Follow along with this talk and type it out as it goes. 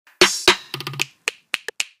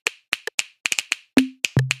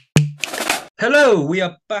Hello, we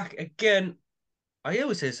are back again. I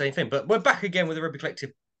always say the same thing, but we're back again with the Rugby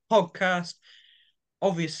Collective podcast.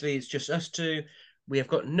 Obviously, it's just us two. We have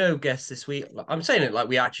got no guests this week. I'm saying it like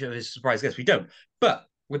we actually have a surprise guest. We don't, but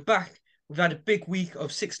we're back. We've had a big week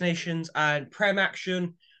of Six Nations and Prem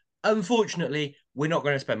action. Unfortunately, we're not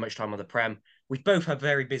going to spend much time on the Prem. We've both had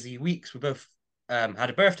very busy weeks. We both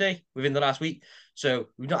had a birthday within the last week, so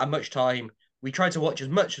we've not had much time. We tried to watch as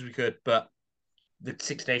much as we could, but the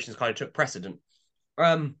Six Nations kind of took precedent.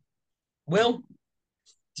 Um, Will,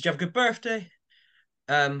 did you have a good birthday?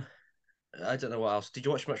 Um, I don't know what else. Did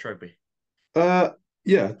you watch much rugby? Uh,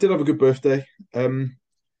 yeah, did have a good birthday.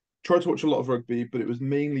 Tried to watch a lot of rugby, but it was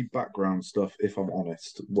mainly background stuff, if I'm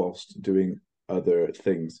honest, whilst doing other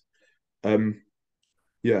things. Um,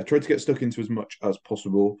 yeah, tried to get stuck into as much as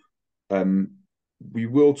possible. Um, we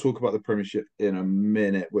will talk about the Premiership in a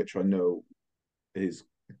minute, which I know is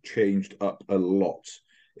changed up a lot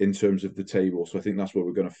in terms of the table. So I think that's what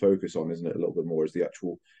we're going to focus on, isn't it? A little bit more is the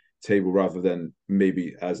actual table rather than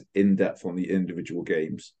maybe as in depth on the individual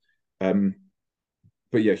games. Um,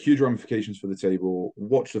 but yeah, huge ramifications for the table.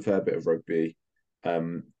 Watched a fair bit of rugby.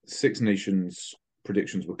 Six Nations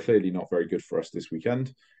predictions were clearly not very good for us this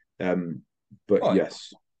weekend. Um, but Right.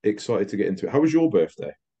 yes, excited to get into it. How was your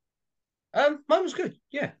birthday? Mine was good.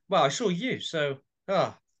 Yeah. Well, I saw you, so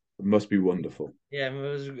It must be wonderful. yeah, it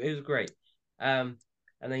was great. Um,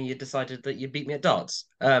 and then you decided that you would beat me at darts.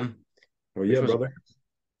 Oh Which yeah, was, brother.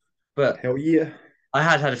 but Hell yeah. I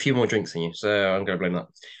had a few more drinks than you, so I'm going to blame that.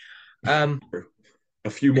 Um, A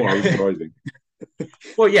few more. I was driving.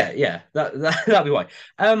 well, yeah, that'd be why.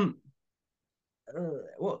 Um,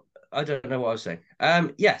 what I don't know what I was saying.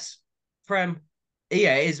 Yes, Prem.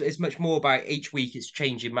 Yeah, it's much more about each week. It's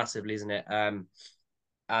changing massively, isn't it?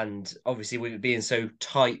 And obviously with it being so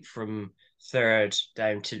tight from third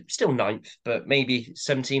down to still ninth, but maybe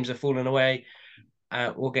some teams are falling away.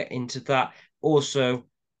 We'll get into that. Also,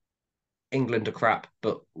 England are crap,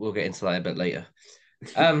 but we'll get into that a bit later.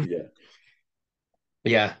 Um, Yeah.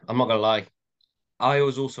 yeah, I'm not gonna lie. I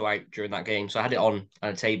was also out during that game, so I had it on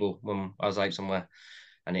a table when I was out somewhere,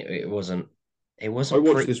 and it I wasn't watched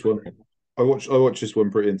pretty. this one. I watched this one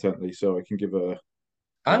pretty intently, so I can give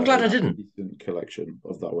I'm glad a I didn't. decent collection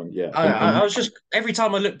of that one. Yeah, I was just every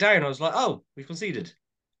time I looked down, I was like, "Oh, we've conceded.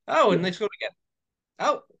 Oh, and yeah, they scored again.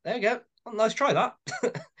 Oh, there you go. Oh, nice try that."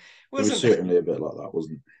 it was Wasn't certainly a bit like that,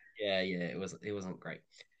 wasn't it? yeah, it wasn't great.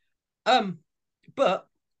 Um, but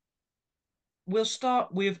we'll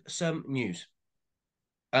start with some news.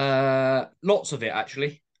 Lots of it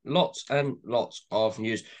actually, lots and lots of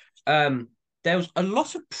news. Um, there was a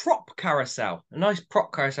lot of prop carousel, a nice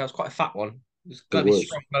prop carousel. It's quite a fat one. There's got It to be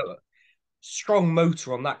was. strong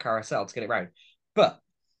motor on that carousel to get it round. But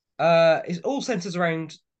it all centers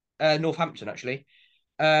around Northampton actually.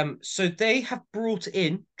 So they have brought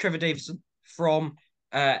in Trevor Davison from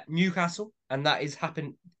Newcastle, and that is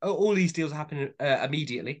happened. All these deals are happening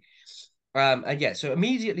immediately. And yeah, so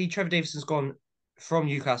immediately Trevor Davison's gone from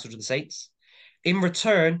Newcastle to the Saints. In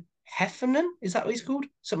return, Heffernan, is that what he's called?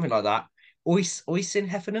 Something like that. Oisin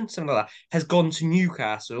Heffernan, something like that, has gone to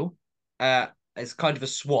Newcastle as kind of a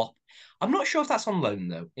swap. I'm not sure if that's on loan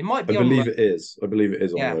though. It might I be on loan. believe it is. I believe it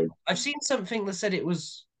is on Yeah. loan. I've seen something that said it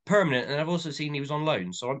was permanent, and I've also seen he was on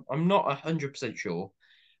loan. So I'm not 100% sure.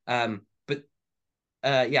 But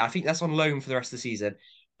yeah, I think that's on loan for the rest of the season.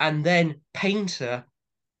 And then Painter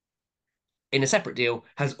in a separate deal,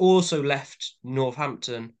 has also left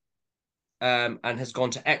Northampton and has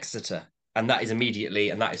gone to Exeter, and that is immediately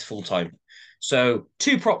and that is full time. So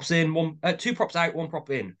two props in, two props out, one prop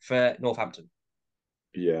in for Northampton.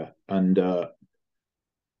 Yeah, and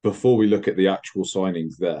before we look at the actual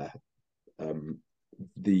signings there, um,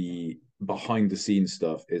 the behind the scenes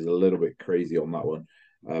stuff is a little bit crazy on that one.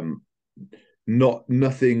 Um, not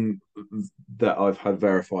nothing that I've had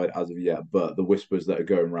verified as of yet, but the whispers that are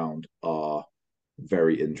going around are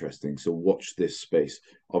very interesting. So watch this space.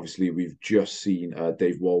 Obviously, we've just seen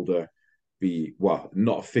Dave Walder be well,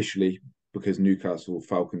 not officially because Newcastle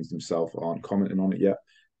Falcons themselves aren't commenting on it yet,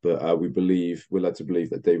 but we're led to believe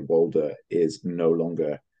that Dave Walder is no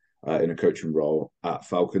longer in a coaching role at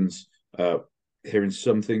Falcons. Hearing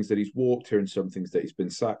some things that he's walked, hearing some things that he's been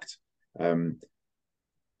sacked. Um,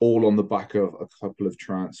 all on the back of a couple of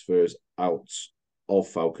transfers out of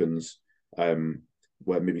Falcons,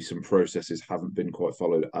 where maybe some processes haven't been quite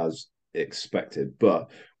followed as expected. But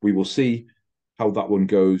we will see how that one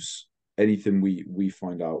goes. Anything we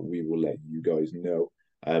find out, we will let you guys know.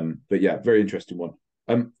 But yeah, very interesting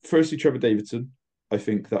one. Firstly, Trevor Davidson. I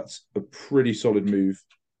think that's a pretty solid move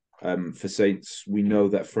for Saints. We know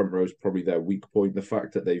that front row is probably their weak point. The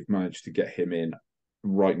fact that they've managed to get him in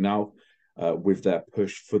right now with their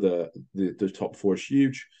push for the top four is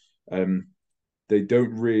huge. They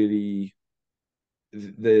don't really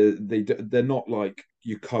they're not like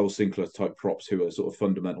your Kyle Sinclair type props who are sort of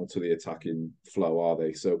fundamental to the attacking flow, are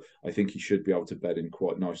they? So I think he should be able to bed in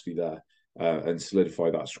quite nicely there and solidify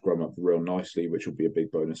that scrum up real nicely, which will be a big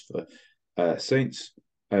bonus for Saints.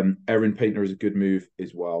 Erin Paintner is a good move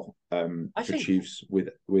as well I for think, Chiefs with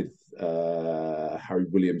Harry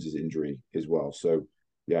Williams' injury as well. So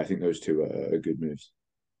yeah, I think those two are good moves.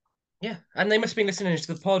 yeah, and they must have been listening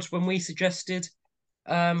to the pod when we suggested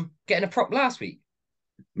getting a prop last week.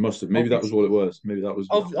 Must have. Maybe that was Obviously, what it was. Maybe that was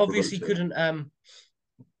obviously provoked it. couldn't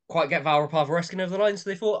quite get Val Rapava-Reskin over the line, so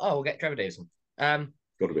they thought, oh, we'll get Trevor Davison. Got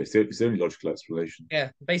to be. It's the only logical explanation.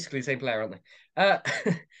 Yeah, basically the same player, aren't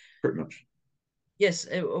they? Pretty much. Yes,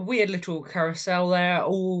 a weird little carousel there,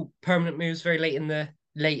 all permanent moves very late in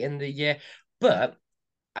the year. But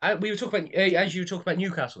we were talking about as you were talking about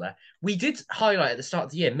Newcastle there, we did highlight at the start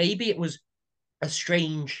of the year. Maybe it was a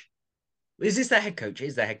strange. Is this their head coach? It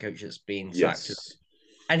is their head coach that's being sacked, Yes.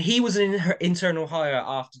 and he was an internal hire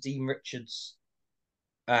after Dean Richards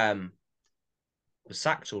um was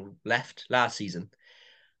sacked or left last season.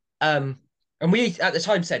 Um, and we at the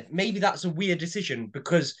time said maybe that's a weird decision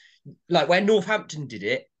because, like, when Northampton did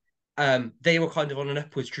it, they were kind of on an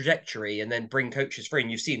upwards trajectory, and then bring coaches through,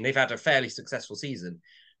 and you've seen they've had a fairly successful season,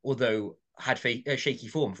 although had shaky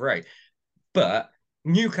form for it. But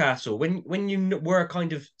Newcastle, when you were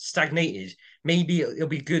kind of stagnated, maybe it'll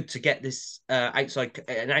be good to get this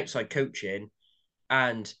outside coach in,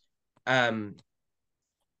 and um,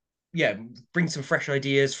 yeah, bring some fresh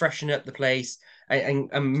ideas, freshen up the place, and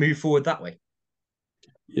move forward that way.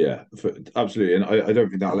 Yeah, absolutely. And I don't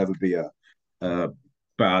think that'll ever be a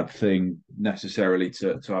bad thing necessarily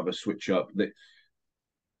to have a switch up.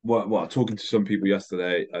 Well, talking to some people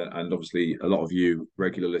yesterday, and obviously a lot of you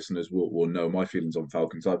regular listeners will know my feelings on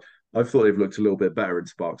Falcons. I've thought they've looked a little bit better in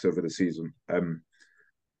Sparks over the season.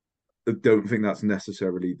 I don't think that's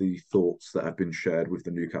necessarily the thoughts that have been shared with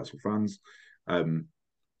the Newcastle fans. Um,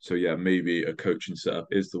 so yeah, maybe a coaching setup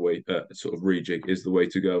is the way, sort of rejig is the way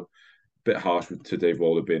to go. Bit harsh to Dave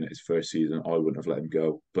Waller being at his first season. I wouldn't have let him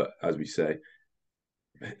go, but as we say,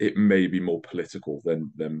 it may be more political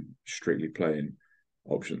than strictly playing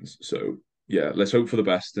options. So yeah, let's hope for the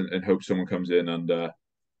best and hope someone comes in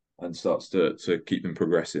and starts to keep them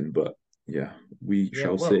progressing. But yeah, we Yeah,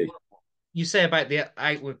 shall well, see. you say about the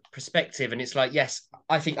outward perspective, and it's like, yes,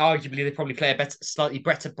 I think arguably they probably play a slightly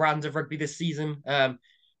better brand of rugby this season.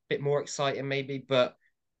 Bit more exciting maybe, but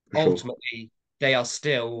For sure. ultimately they are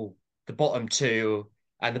still the bottom two,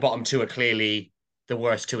 and the bottom two are clearly the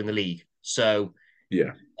worst two in the league. So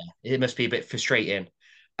Yeah. it must be a bit frustrating.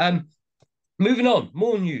 Um, Moving on,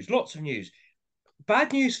 more news, lots of news.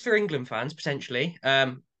 Bad news for England fans potentially.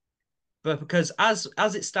 But because as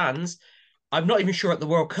it stands, I'm not even sure at the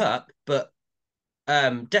World Cup, but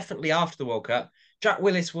definitely after the World Cup, Jack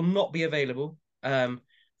Willis will not be available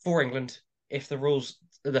for England if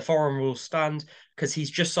the foreign rules stand, because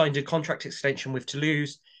he's just signed a contract extension with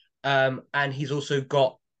Toulouse, and he's also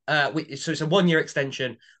got so it's a 1 year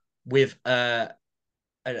extension with an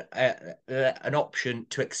option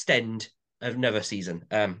to extend another season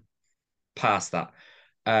past that.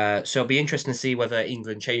 So it'll be interesting to see whether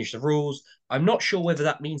England change the rules. I'm not sure whether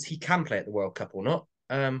that means he can play at the World Cup or not.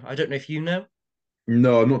 I don't know if you know.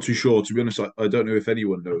 No, I'm not too sure. To be honest, I don't know if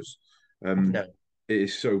anyone knows. Um, No. it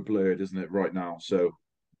is so blurred, isn't it, right now? So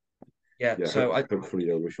Yeah. yeah, So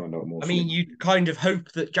hopefully we find out more I mean, soon. you kind of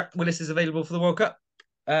hope that Jack Willis is available for the World Cup,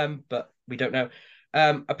 but we don't know.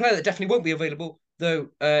 A player that definitely won't be available though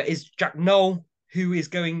is Jack Noel, who is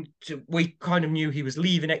going to. We kind of knew he was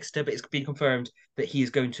leaving Exeter, but it's been confirmed that he is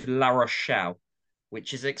going to La Rochelle,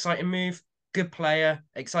 which is an exciting move. Good player,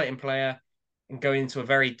 exciting player, and going into a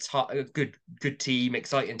very good team,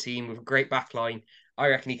 exciting team with a great backline. I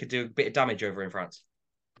reckon he could do a bit of damage over in France.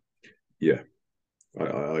 Yeah,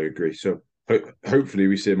 I agree. So hopefully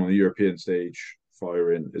we see him on the European stage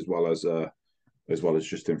firing as well as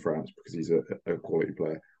just in France because he's a quality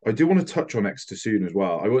player. I do want to touch on Exeter soon as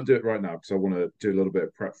well. I won't do it right now because I want to do a little bit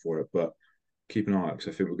of prep for it, but keep an eye out because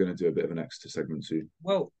I think we're going to do a bit of an Exeter segment soon.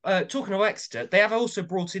 Well, talking of Exeter, they have also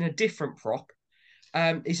brought in a different prop.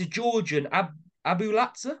 He's a Georgian, Abu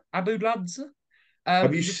Latza. Abu Ladza.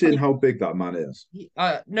 Have you He's a seen 20. how big that man is?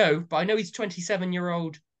 No, but I know he's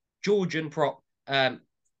 27-year-old Georgian prop. I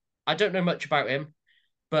don't know much about him,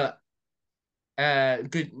 but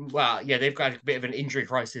good. Well, yeah, they've got a bit of an injury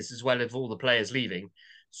crisis as well, of all the players leaving.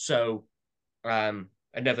 So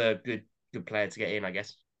another good player to get in, I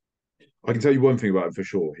guess. I can tell you one thing about him for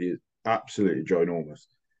sure. He is absolutely ginormous.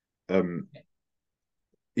 Um,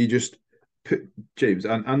 he just James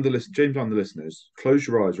and James and the listeners, close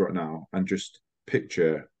your eyes right now and just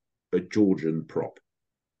picture a Georgian prop.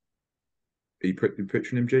 Are you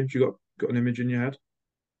picturing him, James? You got an image in your head?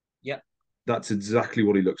 Yep. That's exactly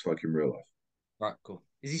what he looks like in real life. Right. Cool.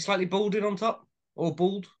 Is he slightly balding on top or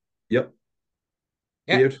bald? Yep,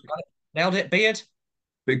 Yeah. beard, Got it. Nailed it. Beard.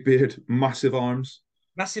 big beard, massive arms.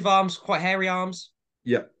 Massive arms. Quite hairy arms.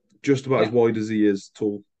 Yep, just about as Yeah. wide as he is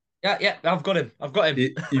tall. Yeah. Yeah. I've got him. I've got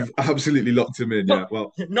him. You've absolutely locked him in. Yeah, not,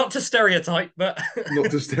 well, not to stereotype, but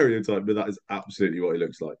not to stereotype, but that is absolutely what he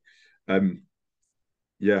looks like. Um,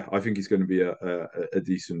 yeah, I think he's going to be a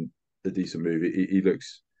decent move. He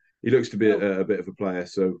looks to be well, a bit of a player.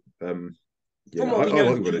 So from yeah, what we I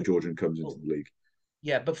know, like when a Georgian comes into the league.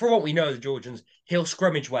 yeah, but from what we know of the Georgians, he'll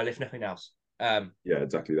scrummage well if nothing else. Yeah,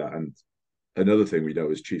 exactly that. And another thing we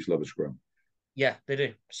know is Chiefs love a scrum. Yeah, they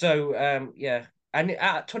do. So yeah, and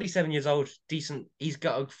at 27 years old, decent. He's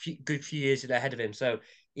got good few years ahead of him. So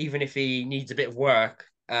even if he needs a bit of work,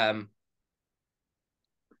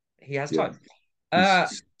 he has Yeah, time. Uh,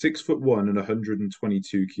 he's 6'1" and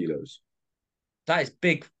 122 kilos. that is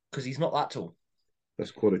big because he's not that tall.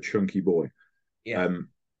 That's quite a chunky boy. Yeah. Um,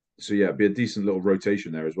 so yeah, be a decent little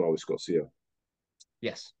rotation there as well with Scott Seal.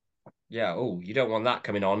 Yes. Yeah. Oh, you don't want that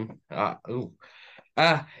coming on. Oh.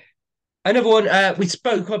 Uh, Another one. We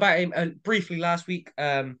spoke about him briefly last week.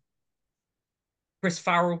 Chris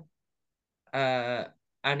Farrell. Uh,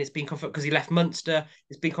 and it's been confirmed because he left Munster.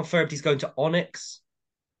 It's been confirmed he's going to Onyx,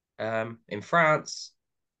 in France.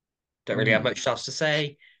 Don't really have Mm, much else to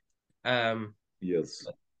say. Um, yes.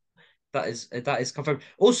 that is confirmed.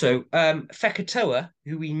 Also, Fekatoa,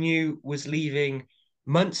 who we knew was leaving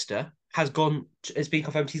Munster, has gone. It's been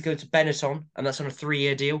confirmed he's going to Benetton, and that's on a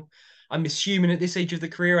 3-year deal. I'm assuming at this age of the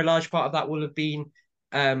career, a large part of that will have been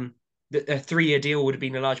a 3-year deal would have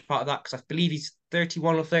been a large part of that because I believe he's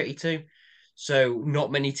 31 or 32. So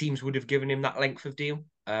not many teams would have given him that length of deal.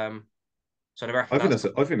 So I reckon that's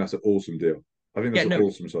I think that's an awesome deal. I think yeah, that's an no,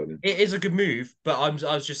 awesome signing. it is a good move, but I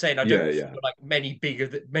was just saying I Yeah, don't feel yeah. like many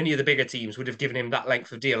of the bigger teams would have given him that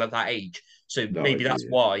length of deal at that age. So No, I maybe that's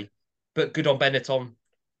agree. why. But good on Benetton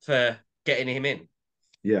for getting him in.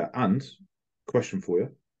 Yeah, and question for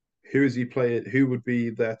you: Who is he playing? Who would be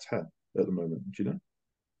their 10 at the moment? Do you know?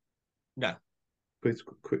 No,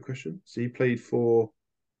 Quick question. So he played for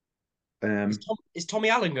um Is Tommy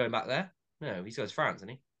Allen going back there? No, he's going to France, isn't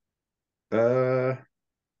he? uh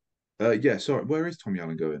yeah. Sorry, where is Tommy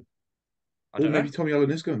Allen going? I Or don't know. maybe Tommy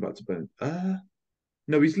Allen is going back to Ben.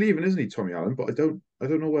 No, he's leaving, isn't he, Tommy Allen? But I don't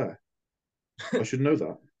know where. I should know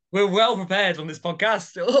that. We're well prepared on this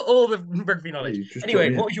podcast. All the rugby Yeah, knowledge. you just got Anyway,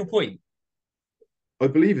 me what in. was your point? I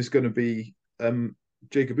believe it's going to be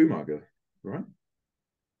Jacob Umaga, right?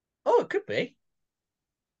 Oh, it could be.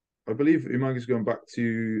 I believe Umaga's going back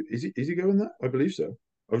to. Is he going there? I believe so.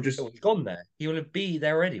 Oh, Just he's gone there. He will be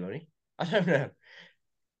there already, won't he? I don't know.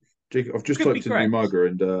 Jacob. I've just Could be typed in correct. Umaga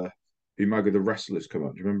and Umaga the wrestler's come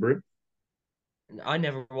up. Do you remember him? I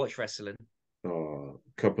never watched wrestling. Oh,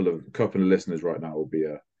 couple of listeners right now will be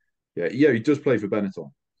yeah. He does play for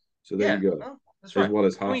Benetton, so there Yeah, you go. oh, that's As right. well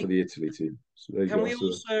as Can half of we the Italy team. So there you can go. we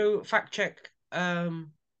also fact check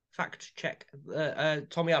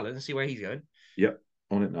Tommy Allen and see where he's going? Yep,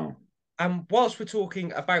 on it now. And whilst we're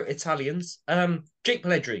talking about Italians, Jake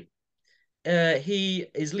Pelledri, he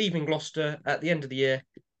is leaving Gloucester at the end of the year,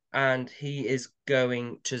 and he is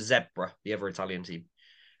going to Zebra, the other Italian team.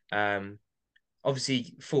 Um,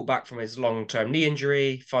 Obviously fought back from his long-term knee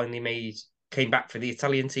injury, came back for the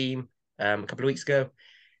Italian team a couple of weeks ago.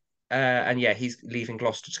 And yeah, he's leaving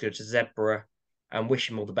Gloucester to go to Zebra, and wish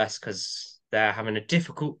him all the best because they're having a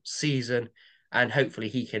difficult season, and hopefully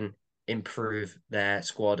he can improve their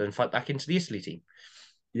squad and fight back into the Italy team.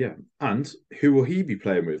 Yeah, and who will he be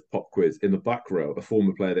playing with? Pop quiz in the back row, a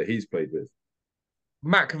former player that he's played with,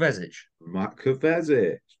 Matt Kovacic. Matt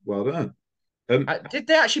Kovacic. Well done. Did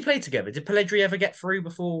they actually play together? Did Pelledri ever get through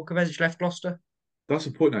before Kovacic left Gloucester? That's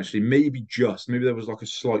a point actually. Maybe there was like a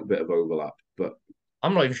slight bit of overlap, but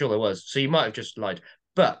I'm not even sure there was, so you might have just lied.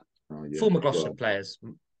 But oh yeah. former Gloucester Well, players,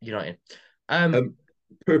 United. Um, um,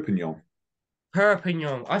 Perpignan,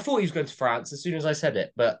 Perpignan. I thought he was going to France as soon as I said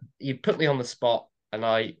it, but you put me on the spot and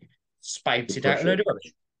I the spouted out a pressure, load of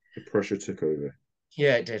rubbish. the pressure took over.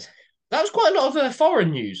 Yeah, it did. That was quite a lot of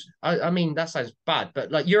foreign news. I mean, that sounds bad,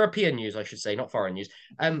 but like European news, I should say, not foreign news.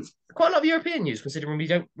 Quite a lot of European news, considering we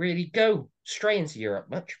don't really go straight into Europe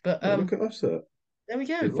much. But Oh, look at us, there we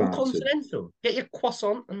go, all advancing. continental. Get your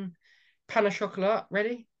croissant and pan of chocolat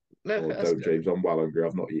ready. Look Oh, at us don't, go. James. I'm well hungry.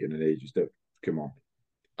 I've not eaten in ages. Don't. Come on.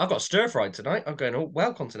 I've got stir fried tonight. I'm going all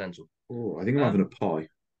well continental. Oh, I think I'm having a Um, pie.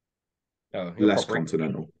 oh, you're Less proper English.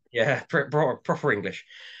 continental. Yeah, proper English.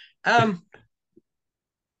 Um,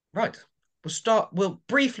 right. We'll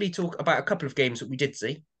briefly talk about a couple of games that we did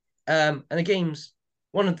see. And the games,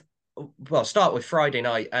 one of well, start with Friday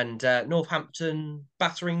night and Northampton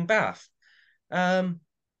battering Bath. Um,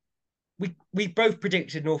 we both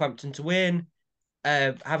predicted Northampton to win,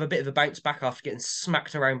 have a bit of a bounce back after getting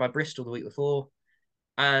smacked around by Bristol the week before,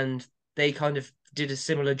 and they kind of did a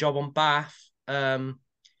similar job on Bath.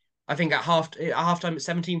 I think at halftime at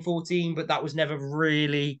 17-14, but that was never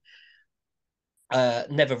really.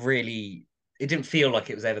 It didn't feel like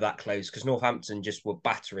it was ever that close because Northampton just were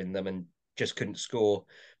battering them and just couldn't score.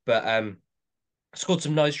 But scored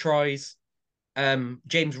some nice tries.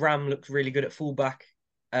 James Ram looked really good at fullback.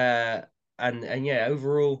 Uh, and yeah,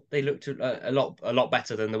 overall they looked a lot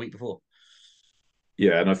better than the week before.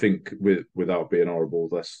 Yeah, and I think without being horrible,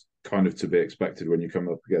 that's kind of to be expected when you come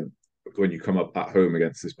up at home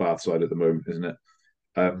against this Bath side at the moment, isn't it?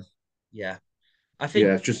 Um, Yeah, I yeah,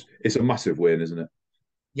 think it's a massive win, isn't it?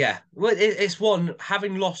 yeah. Well, it's one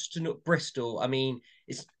having lost to Bristol. I mean,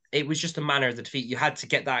 it was just a manner of the defeat. You had to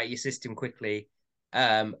get that out of your system quickly,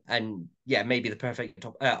 and yeah, maybe the perfect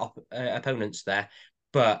opponents there,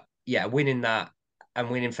 but yeah, winning that and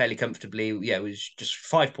winning fairly comfortably. Yeah, it was just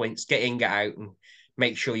 5 points. Get in, get out, and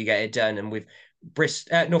make sure you get it done. And with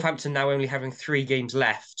Northampton now only having 3 games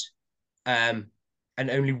left, um, and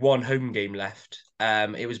only one home game left,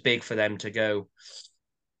 it was big for them to go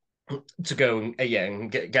and yeah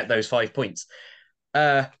and get those 5 points.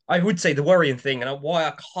 I would say the worrying thing, and why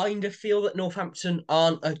I kind of feel that Northampton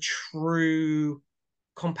aren't a true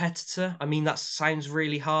competitor. I mean, that sounds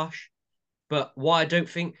really harsh, but why I don't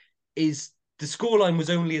think is the scoreline was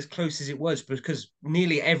only as close as it was because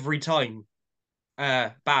nearly every time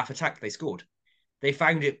Bath attacked, they scored. They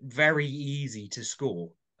found it very easy to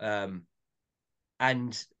score.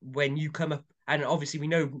 And when you come up, and obviously we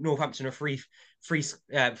know Northampton are free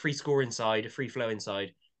score inside, a free flow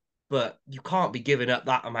inside, but you can't be giving up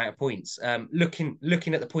that amount of points. Looking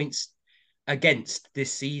at the points against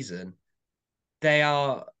this season, they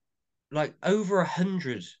are like over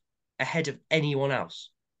 100 ahead of anyone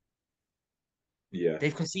else. Yeah,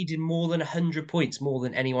 They've conceded more than 100 points more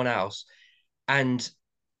than anyone else, and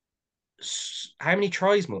how many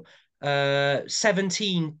tries more?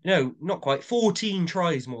 17, no, not quite, 14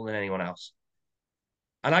 tries more than anyone else.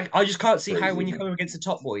 And I just can't see how crazy, when you isn't it? come up against the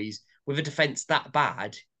top boys with a defense that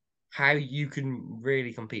bad, how you can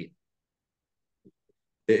really compete.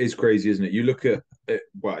 It is crazy, isn't it? You look at it,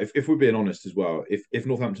 well, if we're being honest as well, if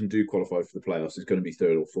Northampton do qualify for the playoffs, it's going to be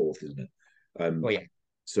third or fourth, isn't it? Oh Um, yeah,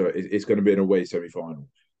 so it's going to be an away semi-final.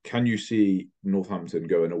 Can you see Northampton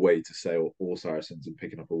going away to Sale or Saracens and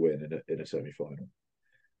picking up a win in a semi-final?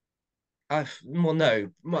 well, no,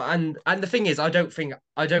 and the thing is, I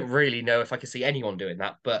don't really know if I can see anyone doing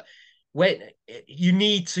that. But when you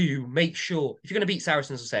need to make sure if you're going to beat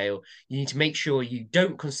Saracens or Sale, you need to make sure you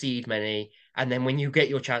don't concede many, and then when you get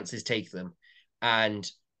your chances, take them. And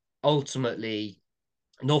ultimately,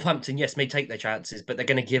 Northampton, yes, may take their chances, but they're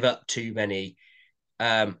going to give up too many.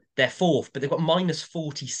 They're fourth, but they've got minus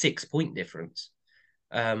 46 point difference.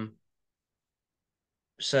 Um,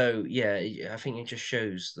 so yeah, I think it just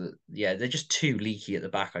shows that yeah they're just too leaky at the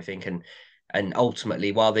back. I think, and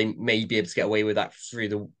ultimately, while they may be able to get away with that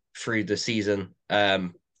through the season, I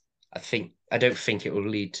don't think it will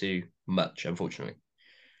lead to much, unfortunately.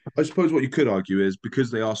 I suppose what you could argue is because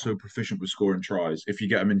they are so proficient with scoring tries, if you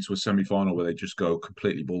get them into a semi-final where they just go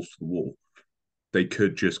completely balls to the wall, they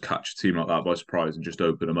could just catch a team like that by surprise and just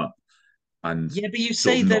open them up and Yeah, but you sort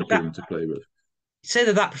say of they're not give them to play with.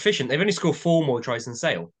 that proficient. They've only scored 4 more tries than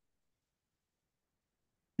Sale.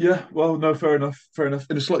 Yeah, well, no, fair enough, fair enough.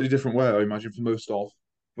 In a slightly different way, I imagine, for most of.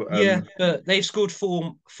 But Yeah, but they've scored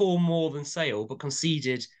four more than Sale, but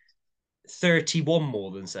conceded 31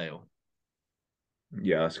 more than Sale.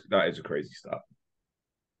 yeah, that is a crazy stat.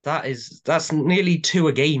 That's nearly two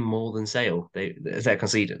a game more than Sale. They're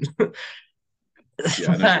conceding.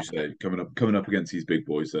 Yeah, and as you say, coming up against these big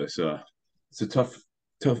boys, though, so it's a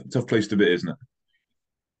tough place to be, isn't it?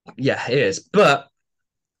 Yeah, it is. But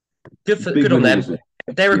Big good on win them. is it?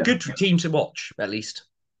 They're a Yeah, good team to watch, at least.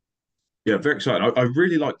 yeah, very exciting. I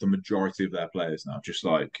really like the majority of their players now. Just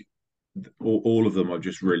like all of them, I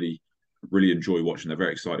just really enjoy watching. They're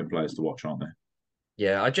very exciting players to watch, aren't they?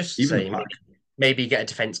 Yeah, I just Even the say pack. maybe get a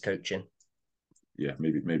defense coach in. Yeah,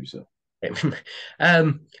 maybe so.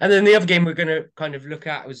 And then the other game we're going to kind of look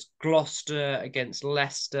at was Gloucester against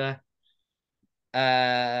Leicester.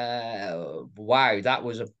 Wow, that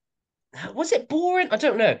was it boring? I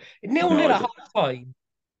don't know. Nil No, nil I at don't. half time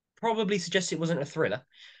probably suggests it wasn't a thriller.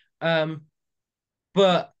 Um,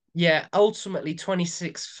 but Yeah, ultimately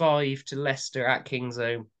 26-5 to Leicester at King's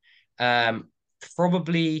Home. Um,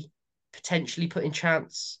 Probably potentially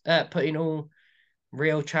putting all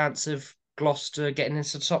real chance of Gloucester getting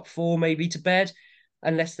into the top four maybe to bed,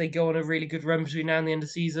 unless they go on a really good run between now and the end of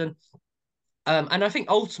the season. And I think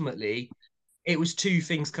ultimately it was two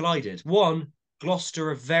things collided. One, Gloucester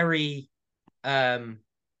are very um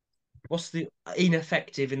what's the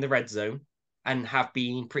ineffective in the red zone and have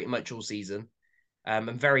been pretty much all season, and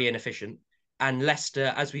very inefficient. And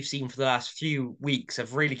Leicester, as we've seen for the last few weeks,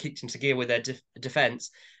 have really kicked into gear with their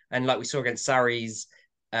defense. And like we saw against Sarries,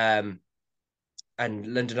 um, and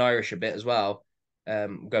London Irish a bit as well.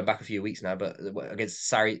 Going back a few weeks now, but against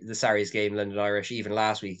the Sarries game, London Irish, even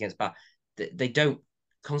last week against Bath, they don't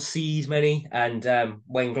concede many. And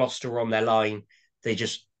when Gloucester were on their line, they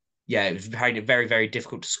just, yeah, it was very, very, very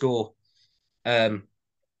difficult to score. Um,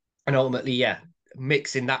 and ultimately, yeah,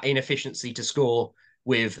 mixing that inefficiency to score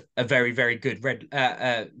with a very, very good red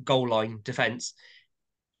goal line defense,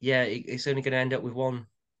 yeah, it's only going to end up with one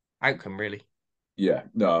outcome, really. Yeah,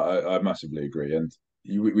 no, I massively agree. And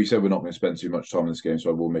we said we're not going to spend too much time in this game, so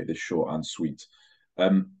I will make this short and sweet.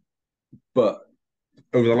 Um, but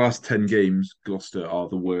over the last 10 games, Gloucester are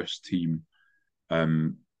the worst team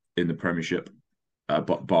in the Premiership,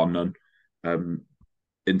 but bar none. Um,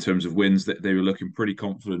 in terms of wins, that they were looking pretty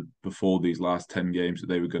confident before these last 10 games that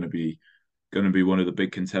they were going to be one of the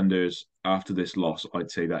big contenders. After this loss,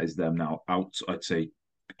 I'd say that is them now out. I'd say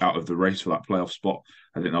out of the race for that playoff spot.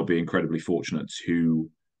 I think they'll be incredibly fortunate to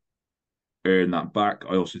earn that back.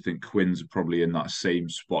 I also think Quins are probably in that same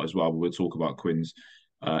spot as well. But we'll talk about Quins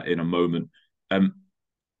in a moment. Um,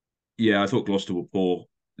 yeah, I thought Gloucester were poor.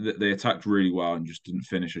 They attacked really well and just didn't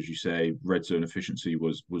finish, as you say. Red zone efficiency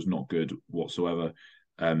was not good whatsoever.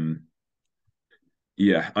 Um,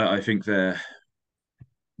 yeah, I think they're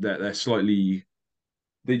slightly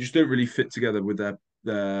they just don't really fit together with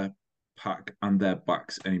their pack and their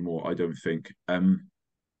backs anymore. I don't think.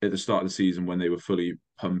 At the start of the season when they were fully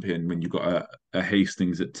pumping, when you got a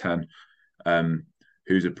Hastings at 10, um,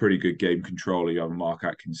 who's a pretty good game controller. You have Mark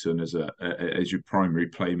Atkinson as your primary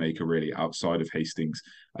playmaker, really, outside of Hastings.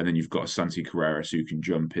 And then you've got a Santi Carreras who can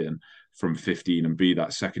jump in from 15 and be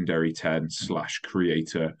that secondary 10 slash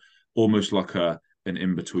creator, almost like an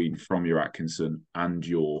in-between from your Atkinson and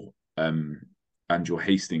your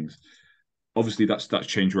Hastings. Obviously, that's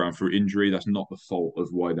changed around through injury. That's not the fault of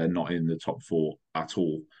why they're not in the top four at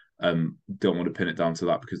all. Don't want to pin it down to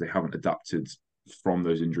that because they haven't adapted from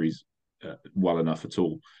those injuries well enough at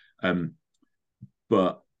all. Um,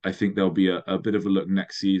 but I think there'll be a bit of a look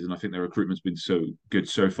next season. I think their recruitment's been so good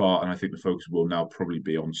so far, and I think the focus will now probably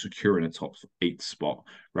be on securing a top 8 spot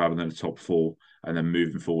rather than a top 4, and then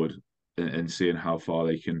moving forward and seeing how far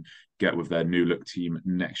they can get with their new look team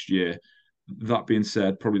next year. That being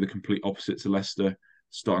said, probably the complete opposite to Leicester,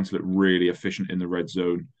 starting to look really efficient in the red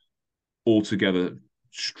zone, altogether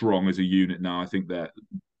strong as a unit now. I think that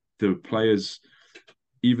the players,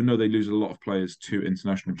 even though they lose a lot of players to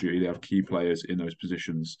international duty, they have key players in those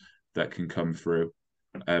positions that can come through.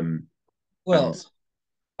 Um, and Well,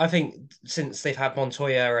 I think since they've had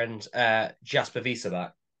Montoya and Jasper Visa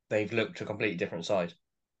back, they've looked a completely different side.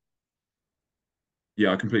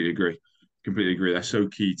 yeah, I completely agree. Completely agree. They're so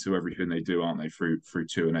key to everything they do, aren't they? Through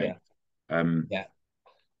 2 and 8. Yeah, Um, yeah.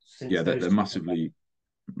 Since yeah, they're, those they're two come back.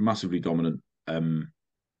 massively dominant.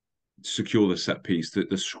 Secure the set piece.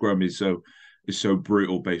 The scrum is so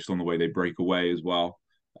brutal based on the way they break away as well.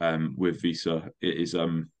 With Visa, it is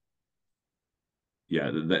yeah,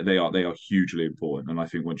 they are hugely important. And I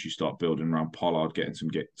think once you start building around Pollard, get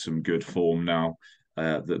some good form now,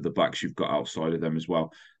 the backs you've got outside of them as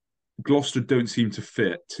well. Gloucester don't seem to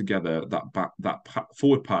fit together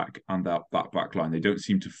forward pack and that back line. They don't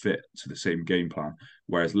seem to fit to the same game plan.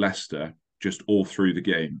 Whereas Leicester, just all through the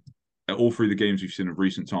games we've seen of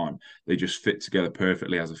recent time, they just fit together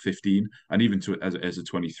perfectly as a 15 and even as a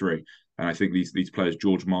 23. And I think these players,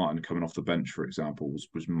 George Martin coming off the bench, for example,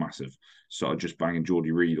 was massive. Started just banging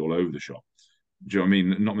Geordie Reid all over the shop. Do you know what I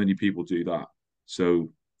mean? Not many people do that.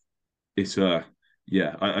 So it's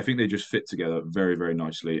yeah, I think they just fit together very, very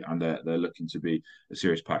nicely, and they're looking to be a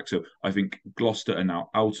serious pack. So I think Gloucester are now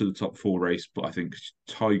out of the top 4 race, but I think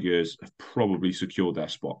Tigers have probably secured their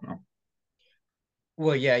spot now.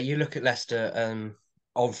 Well, yeah, you look at Leicester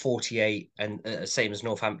on 48 and same as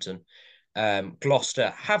Northampton.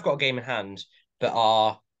 Gloucester have got a game in hand, but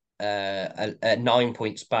are at 9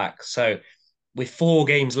 points back. So with 4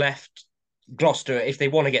 games left, Gloucester, if they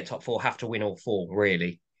want to get top four, have to win all 4,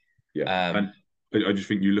 really. Yeah, Um, and I just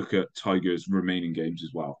think you look at Tigers' remaining games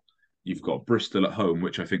as well. You've got Bristol at home,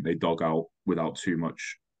 which I think they dog out without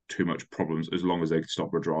too much problems as long as they can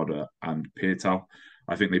stop Redrada and Peartal.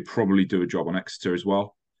 I think they probably do a job on Exeter as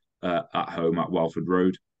well, at home at Welford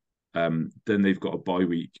Road. Then they've got a bye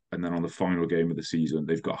week, and then on the final game of the season,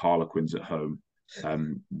 they've got Harlequins at home,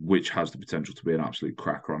 which has the potential to be an absolute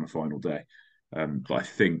cracker on the final day. But I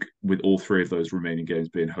think with all three of those remaining games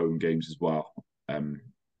being home games as well,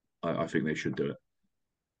 I think they should do it.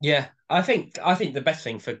 Yeah, I think the best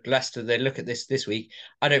thing for Leicester, they look at this week.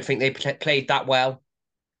 I don't think they played that well,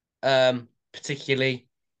 particularly,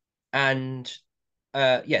 and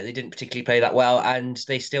yeah, they didn't particularly play that well, and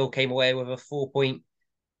they still came away with a 5 point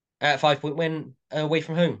win away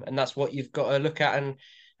from home, and that's what you've got to look at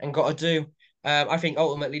and got to do. I think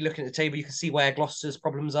ultimately, looking at the table, you can see where Gloucester's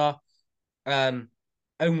problems are. Um,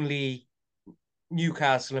 Only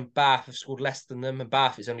Newcastle and Bath have scored less than them, and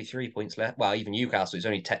Bath is only 3 points less. Well, even Newcastle is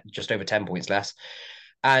only just over 10 points less,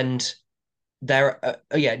 and they're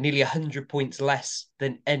yeah, nearly 100 points less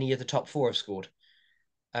than any of the top four have scored.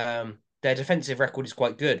 Their defensive record is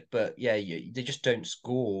quite good, but yeah, they just don't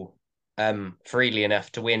score freely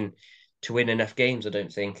enough to win enough games. I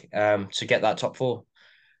don't think to get that top four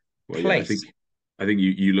Well, yeah, place. I think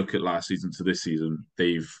you look at last season to this season,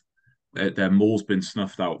 their maul's been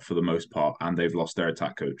snuffed out for the most part, and they've lost their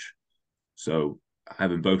attack coach. So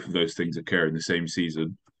having both of those things occur in the same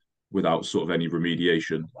season without sort of any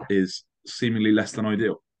remediation is seemingly less than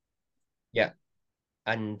ideal. Yeah,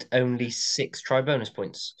 and only 6 bonus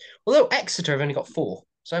points. Although Exeter have only got 4,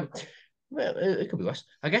 so well, it could be worse,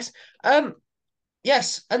 I guess.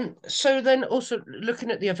 Yes, and so then also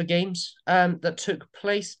looking at the other games that took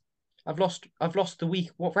place, I've lost the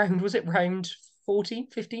week. What round was it? Round 14,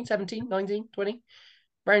 15, 17, 19, 20?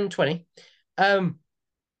 Round 20. Um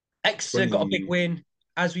Exeter got a big 20, win,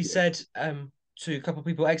 as we yeah. said to a couple of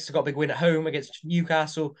people. Exeter got a big win at home against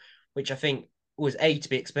Newcastle, which I think was A, to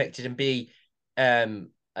be expected, and B,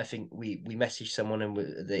 I think we messaged someone and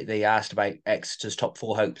they asked about Exeter's top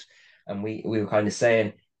four hopes, and we were kind of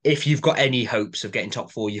saying if you've got any hopes of getting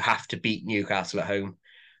top four, you have to beat Newcastle at home.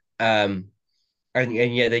 Um, and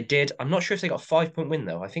yeah, they did. I'm not sure if they got a 5 point win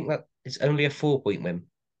though. I think that it's only a 4 point win.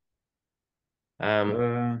 Um,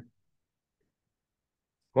 Uh,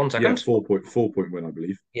 One yeah, second. 4 point win, I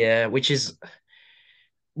believe. Yeah, which is,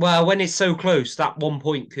 well, when it's so close, that 1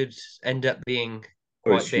 point could end up being Oh,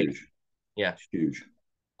 quite it's big. huge. Yeah. It's huge.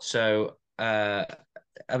 So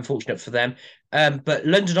unfortunate for them. But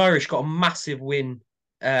London Irish got a massive win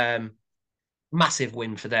for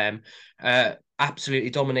them. Absolutely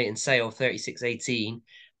dominating Sale 36-18.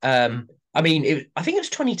 I mean, I think it was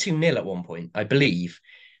 22-0 at one point, I believe.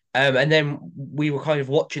 And then we were kind of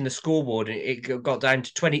watching the scoreboard, and it got down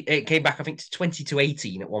to 20. It came back, I think, to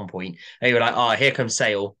 22-18 at one point. And you were like, "Oh, here comes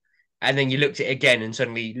Sale." And then you looked at it again, and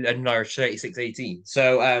suddenly London Irish 36-18.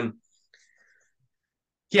 So,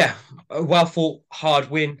 yeah, a well fought, hard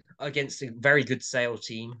win against a very good Sale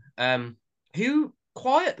team, who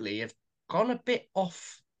quietly have gone a bit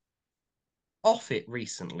off it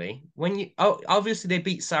recently. Obviously they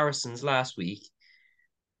beat Saracens last week,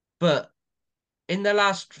 but in their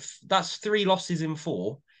that's 3 losses in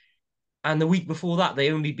 4. And the week before that,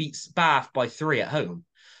 they only beat Bath by 3 at home.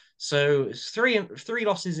 So it's three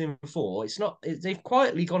losses in 4. It's not. They've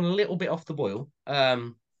quietly gone a little bit off the boil.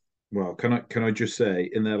 Well, can I just say,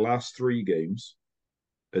 in their last three games,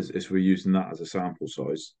 as we're using that as a sample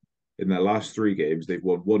size, in their last three games, they've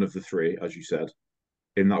won one of the three, as you said.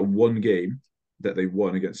 In that one game that they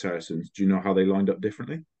won against Saracens, do you know how they lined up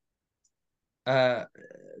differently? uh,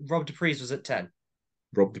 Rob Dupree's was at 10.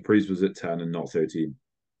 Rob Dupree's was at 10 and not 13,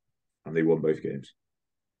 and they won both games.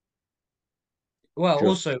 Well,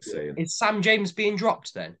 Just also, saying. is Sam James being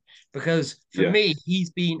dropped then? Because for Yeah, me,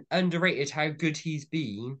 he's been underrated how good he's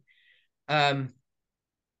been. Um,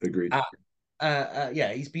 agreed. at,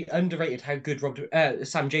 yeah, he's been underrated how good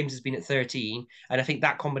Sam James has been at 13, and I think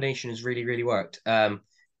that combination has really, really worked.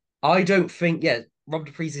 I don't think, yeah, Rob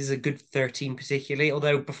Dupree's is a good 13 particularly,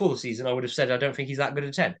 although before the season I would have said I don't think he's that good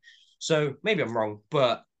at 10. So maybe I'm wrong,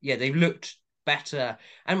 but yeah, they've looked better.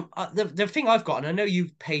 And the thing I've got, and I know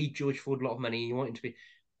you've paid George Ford a lot of money, you want him to be,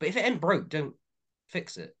 but if it ain't broke, don't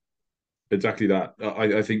fix it. Exactly that.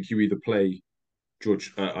 I think you either play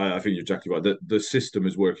George. I think you're exactly right. The system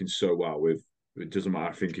is working so well with. It doesn't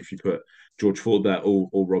matter. I think if you put George Ford there or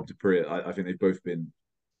Rob Dupree, I think they've both been.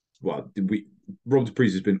 Well, Rob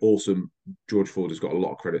Dupree's has been awesome. George Ford has got a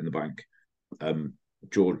lot of credit in the bank.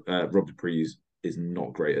 Rob Dupree's is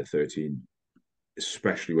not great at 13,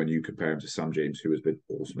 especially when you compare him to Sam James, who has been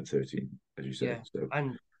awesome at 13, as you say. Yeah. So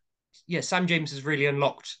And yeah, Sam James has really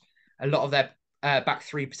unlocked a lot of their back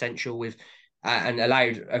three potential with and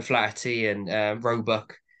allowed O'Flaherty and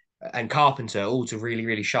Roebuck. and Carpenter all to really,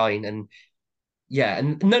 really shine. And yeah,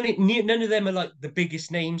 and none of them are like the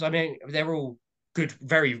biggest names. I mean, they're all good,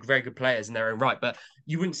 very, very good players in their own right, but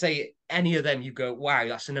you wouldn't say any of them you go, wow,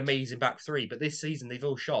 that's an amazing back three. But this season they've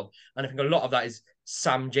all shone. And I think a lot of that is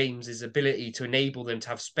Sam James's ability to enable them to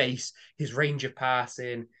have space, his range of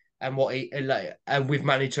passing, and what he like, and with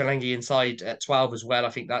Manu Tuilagi inside at 12 as well. I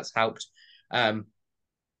think that's helped.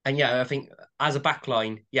 And yeah, I think as a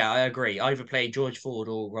backline, yeah, I agree. Either play George Ford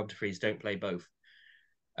or Rob DeFries. Don't play both.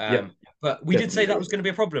 Yeah, But we did definitely say that agree. was going to be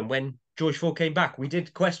a problem when George Ford came back. We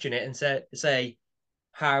did question it and say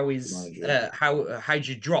how The is manager. how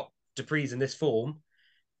do you drop DePreez in this form?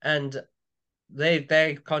 And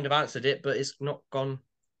they kind of answered it, but it's not gone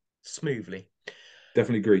smoothly.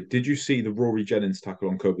 Definitely agree. Did you see the Rory Jennings tackle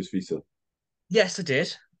on Cobus Visa? Yes, I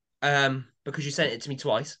did. Because you sent it to me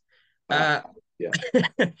twice. Ah, Uh, yeah.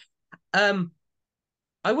 um,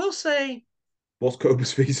 I will say, What's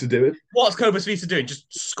Cobus Visa doing? what's Cobus Visa doing? Just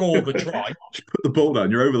score the try. Just put the ball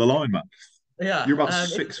down. You're over the line, man. Yeah. You're about If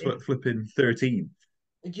 6 foot flipping 13.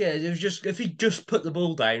 yeah, it was just if he just put the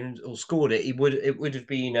ball down or scored it, it would have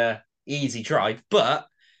been a easy try. But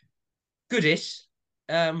goodish,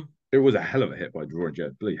 um, It was a hell of a hit by Rory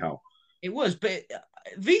Jennings. Bloody hell. it was. But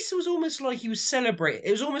Visa was almost like he was celebrating.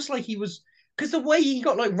 It was almost like he was because the way he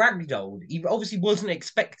got like ragdolled, he obviously wasn't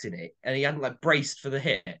expecting it, and he hadn't like braced for the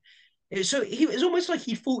hit. So he it was almost like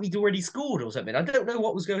he thought he'd already scored or something. I don't know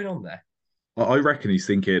what was going on there. I reckon he's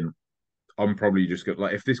thinking, I'm probably just going to,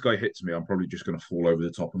 like, if this guy hits me, I'm probably just going to fall over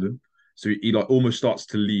the top of him. So he like almost starts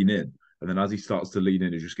to lean in. And then as he starts to lean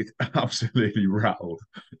in, he just gets absolutely rattled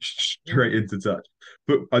straight Mm. into touch.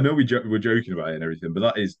 But I know we're joking about it and everything, but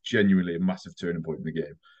that is genuinely a massive turning point in the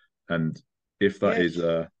game. And if that Yeah, is,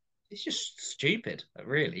 it's just stupid,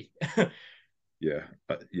 really. yeah,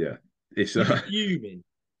 it's You'd be fuming.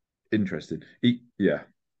 interesting. Yeah,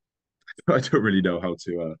 I don't really know how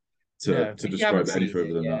No, to if you haven't describe it any seen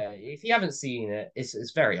further it, than that. yeah, if you haven't seen it,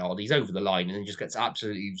 it's very odd. He's over the line and then just gets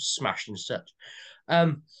absolutely smashed and such.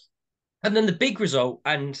 Um, and then the big result,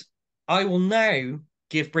 and I will now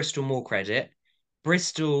give Bristol more credit.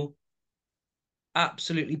 Bristol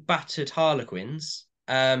absolutely battered Harlequins,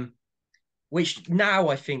 which now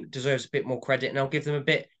I think deserves a bit more credit, and I'll give them a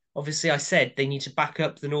bit. Obviously, I said they need to back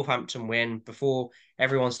up the Northampton win before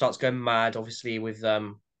everyone starts going mad. Obviously, with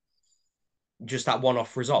just that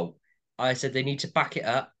one-off result. I said they need to back it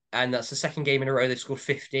up, and that's the second game in a row they've scored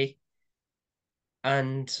 50.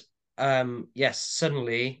 And yes,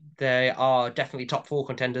 suddenly they are definitely top four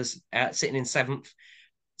contenders, sitting in seventh,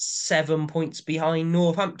 7 points behind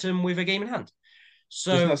Northampton with a game in hand.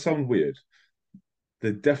 Doesn't So, that sound weird?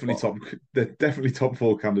 They're definitely well, top. They're definitely top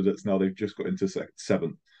four candidates now. They've just got into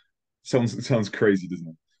seventh. Sounds crazy, doesn't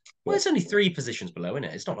it? But it's only 3 positions below, isn't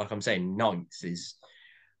it? It's not like I'm saying ninth is.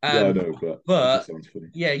 yeah, I Um, know, but it just but sounds funny.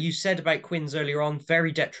 yeah, you said about Quins earlier on,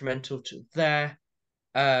 very detrimental to their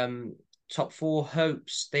um, top four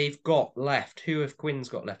hopes they've got left. Who have Quins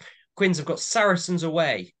got left? Quins have got Saracens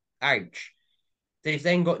away. Ouch. They've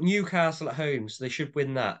then got Newcastle at home, so they should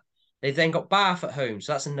win that. They've then got Bath at home,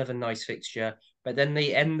 so that's another nice fixture. But then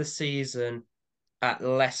they end the season at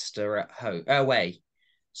Leicester at home away.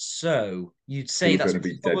 So you'd Who say are going that's to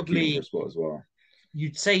be dead keen for a probably spot as well.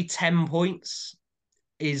 you'd say 10 points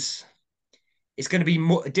is it's going to be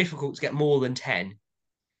more difficult to get more than 10.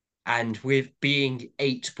 And with being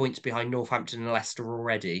 8 points behind Northampton and Leicester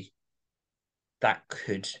already, that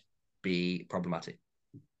could be problematic.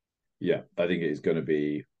 Yeah, I think it is going to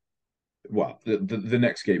be. Well, the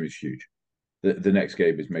next game is huge. The next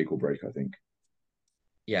game is make or break. I think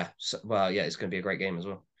Yeah. So, well, yeah, it's going to be a great game as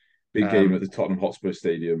well. big game Um, at the Tottenham Hotspur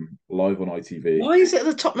Stadium, live on ITV. why is it at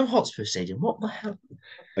the Tottenham Hotspur Stadium? What the hell?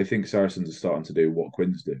 I think Saracens are starting to do what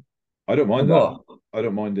Quins do. I don't mind that. What? I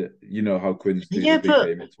don't mind it. You know how Quins do the Yeah, big but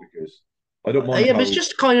game at Twickers. I don't mind it's how.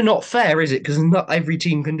 just kind of not fair, is it? Because not every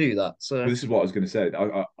team can do that. Well, So this is what I was going to say.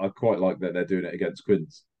 I quite like that they're doing it against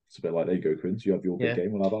Quins. It's a bit like, there you go, Quins. You have your big yeah,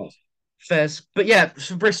 game, we'll have ours. fairs. But yeah,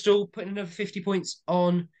 for Bristol, putting another 50 points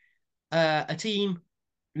on a team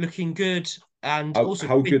looking good, and also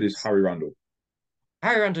How good is Quins. Harry Randall?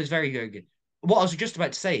 Harry Randall is very, very good. What I was just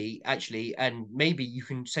about to say, actually, and maybe you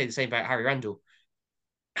can say the same about Harry Randall.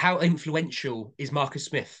 How influential is Marcus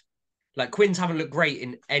Smith? Like Quins haven't looked great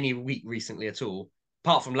in any week recently at all,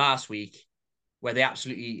 apart from last week where they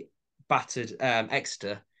absolutely battered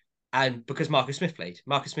Exeter. And because Marcus Smith played,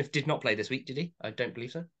 Marcus Smith did not play this week, did he? I don't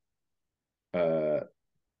believe so. Uh,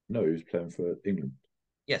 no, he was playing for England.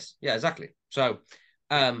 Yes, yeah, exactly. So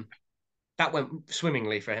um, that went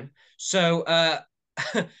swimmingly for him. So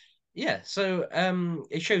yeah, so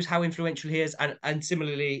it shows how influential he is, and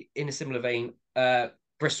similarly in a similar vein,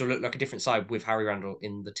 Bristol look like a different side with Harry Randall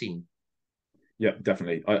in the team. Yeah,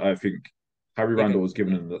 definitely. I think Harry We're Randall going. has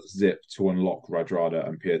given them the zip to unlock Radrada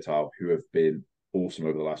and Pietau, who have been awesome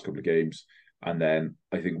over the last couple of games. And then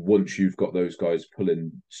I think once you've got those guys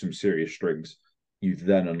pulling some serious strings, you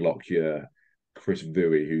then unlock your Chris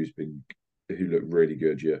Vui, who looked really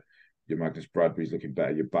good. Your Magnus Bradbury's looking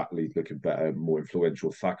better. Your Batley's looking better, more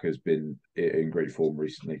influential. Thacker's been in great form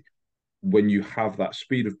recently. When you have that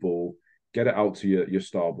speed of ball, get it out to your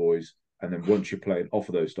star boys, and then once you're playing off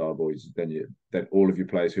of those star boys, then all of your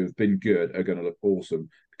players who have been good are going to look awesome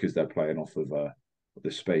because they're playing off of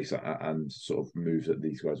the space and sort of moves that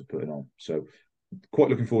these guys are putting on. So quite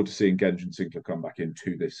looking forward to seeing Genge and Sinclair come back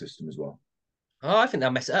into this system as well. Oh, I think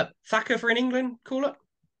they'll mess it up. Thacker for an England call up.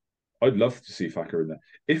 I'd love to see Thacker in there.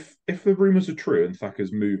 If the rumours are true and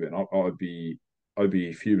Thacker's moving, I'd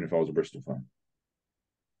be fuming if I was a Bristol fan.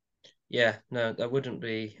 Yeah, no, that Wouldn't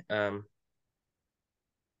be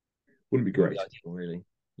wouldn't be great. ideal, really.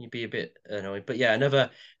 You'd be a bit annoyed. But yeah, another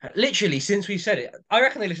literally since we said it, I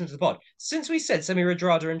reckon they listened to the pod. Since we said Semi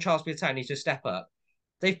Radradra and Charles Piatani need to step up,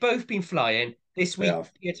 they've both been flying. This They week,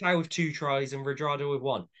 have. Piatau with 2 tries and Radradra with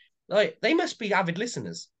 1. Like they must be avid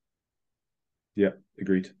listeners. Yeah,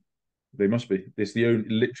 agreed. They must be. It's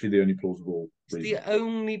literally the only plausible It's the reason.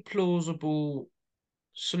 only plausible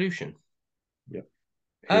solution. Yeah.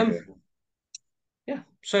 Here, Um, here. yeah.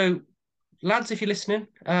 So, lads, if you're listening,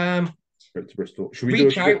 Straight to Bristol. Should we do a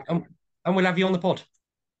reach out quick? and we'll have you on the pod.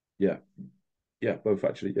 Yeah, yeah, both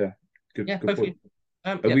actually. Yeah, good, Yeah, good both of point. you.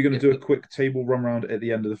 Are Yeah, we going to yeah. do a quick table run round at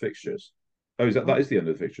the end of the fixtures? Oh, that is the end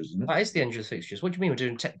of the fixtures, isn't it? That is the end of the fixtures. What do you mean we're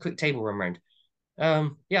doing quick table run round?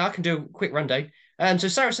 Yeah, I can do a quick rundown. So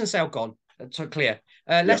Saracen Sale gone, so clear.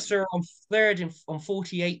 Yeah. Leicester on third on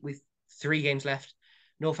 48 with 3 games left.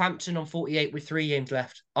 Northampton on 48 with 3 games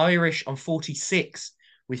left. Irish on 46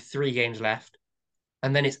 with 3 games left.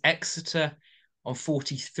 And then it's Exeter on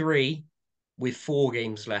 43 with 4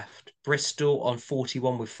 games left. Bristol on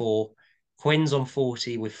 41 with 4. Quins on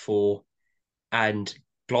 40 with 4. And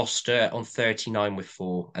Gloucester on 39 with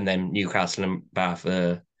 4. And then Newcastle and Bath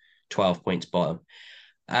 12 points bottom.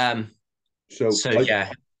 Um, So so I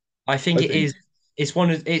yeah, I think I it think is. It's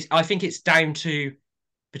one of. It's. I think it's down to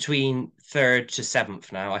between third to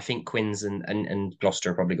seventh now. I think Quins and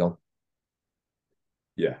Gloucester are probably gone.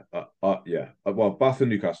 yeah well, Bath and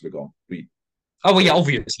Newcastle are gone. We Oh well, yeah, sorry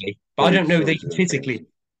obviously, but I sorry don't know. sorry to them players.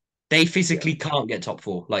 They Yeah, physically can't get top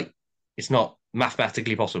 4. Like it's not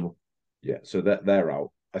mathematically possible. yeah. So they're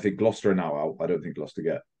out. I think Gloucester are now out. I don't think Gloucester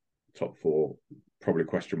get top four. Probably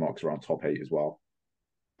question marks around top eight as well.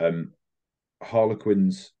 Um,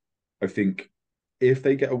 Harlequins, I think if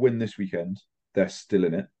they get a win this weekend, they're still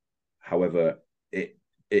in it. However,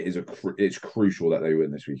 it's crucial that they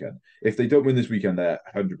win this weekend. If they don't win this weekend, they're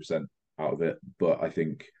 100% out of it. But I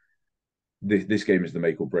think this game is the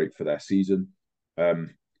make or break for their season.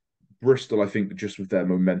 Um, Bristol, I think, just with their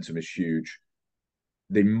momentum is huge.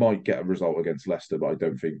 They might get a result against Leicester, but I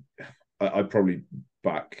don't think I'd probably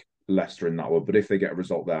back Leicester in that one. But if they get a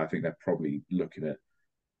result there, I think they're probably looking at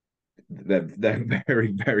they're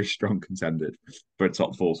very very strong contenders for a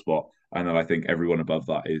top four spot, and then I think everyone above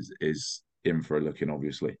that is in for a look in.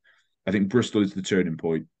 Obviously, I think Bristol is the turning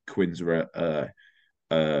point. Quins are I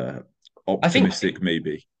think. optimistic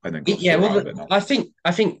maybe, and then Yeah. Gloucester are out Well, of it now.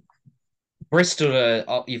 I think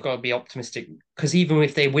Bristol. You've got to be optimistic because even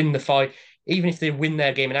if they win the 5, even if they win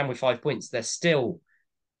their game and end with 5 points, they're still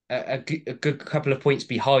a good couple of points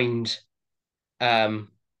behind. Um,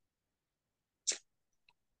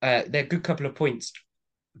 they're a good couple of points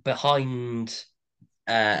behind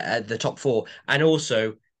the top 4, and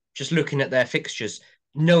also just looking at their fixtures.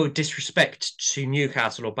 No disrespect to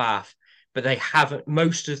Newcastle or Bath, but they haven't.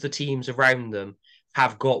 Most of the teams around them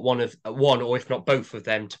have got one or if not both of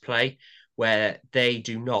them to play, where they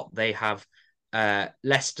do not. They have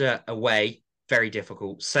Leicester away, very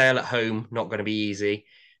difficult. Sale at home, not going to be easy.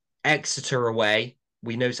 Exeter away.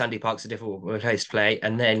 We know Sandy Park's a difficult place to play,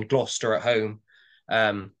 and then Gloucester at home,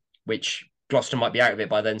 which Gloucester might be out of it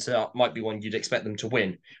by then, so that might be one you'd expect them to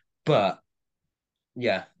win. But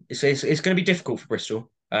yeah, it's going to be difficult for Bristol.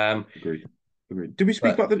 Agreed. Agreed. Did we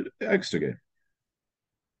speak But about the extra game?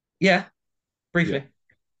 yeah, Yeah, briefly.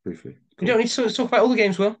 briefly. We don't Cool. need to talk about all the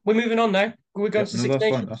games. Will we're moving on now? We're going Yep. to the No, Six that's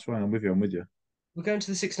fine. Nations. That's fine. I'm with you. I'm with you. We're going to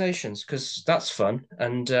the Six Nations because that's fun.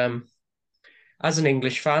 And as an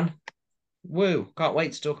English fan, woo, can't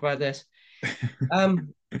wait to talk about this.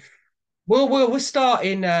 Um, we'll start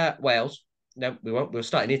in Wales. No, we won't. We'll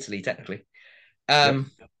start in Italy technically. Yep.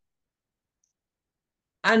 Um,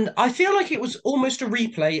 and I feel like it was almost a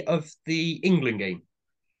replay of the England game.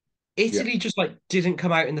 Yep. Italy just like didn't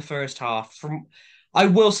come out in the first half. From I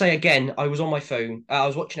will say again, I was on my phone. I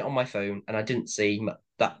was watching it on my phone, and I didn't see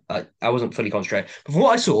that. I wasn't fully concentrated. But from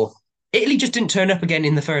what I saw, Italy just didn't turn up again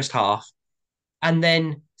in the first half, and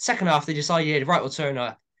then second half they decided, right, we'll turn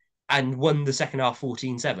up, and won the second half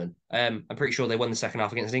 14-7. I'm pretty sure they won the second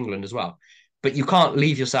half against England as well. But you can't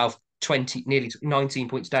leave yourself 20, nearly 19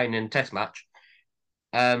 points down in a test match.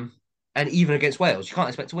 Um, and even against Wales, you can't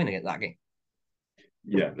expect to win against that game.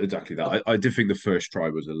 Yeah, exactly that. I did think the first try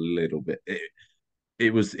was a little bit.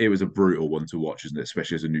 It was a brutal one to watch, isn't it?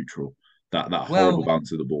 Especially as a neutral. That horrible Well,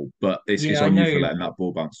 bounce of the ball. But it's yeah, I on you for know. letting that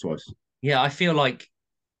ball bounce twice. Yeah, I feel like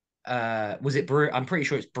was it Bruno? I'm pretty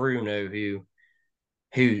sure it's Bruno who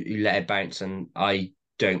let it bounce, and I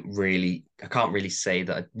can't really say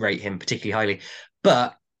that I rate him particularly highly.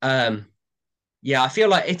 But yeah, I feel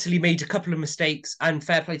like Italy made a couple of mistakes, and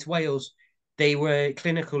fair play to Wales. They were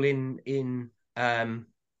clinical in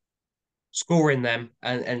scoring them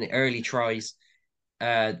and early tries.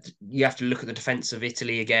 You have to look at the defense of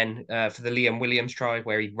Italy again for the Liam Williams try,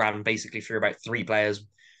 where he ran basically through about three players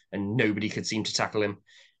and nobody could seem to tackle him.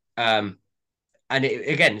 Um, and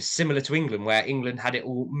again, similar to England, where England had it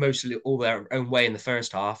all mostly all their own way in the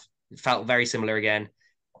first half. It felt very similar again.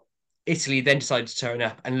 Italy then decided to turn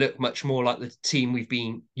up and look much more like the team we've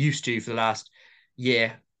been used to for the last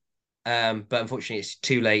year. But unfortunately, it's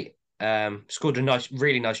too late. Scored a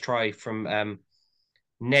really nice try from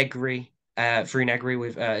Negri, through Negri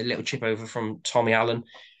with a little chip over from Tommy Allen.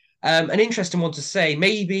 An interesting one to say.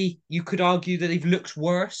 Maybe you could argue that they've looked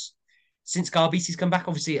worse since Garbisi's come back.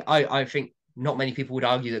 Obviously, I think not many people would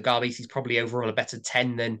argue that Garbisi's probably overall a better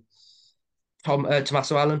 10 than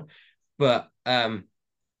Tommaso Allen. But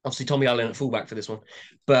obviously, Tommy Allen at fullback for this one.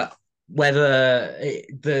 But whether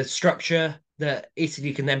the structure that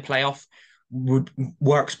Italy can then play off would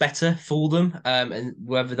works better for them, and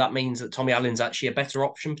whether that means that Tommy Allen's actually a better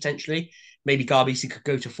option potentially. Maybe Garbisi could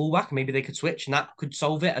go to fullback. Maybe they could switch, and that could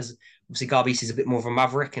solve it. As obviously Garbisi is a bit more of a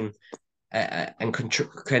maverick and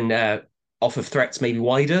can offer threats maybe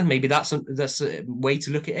wider. Maybe that's a way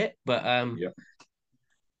to look at it. But Yeah,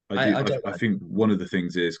 I do. I don't I know. think one of the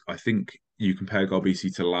things is I think you compare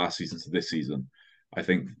Garbisi to last season to this season. I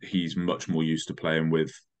think he's much more used to playing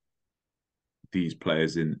with these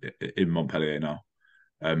players in Montpellier now.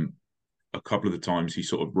 Um, a couple of the times he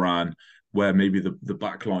sort of ran where maybe the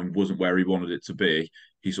back line wasn't where he wanted it to be.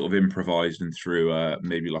 He sort of improvised and threw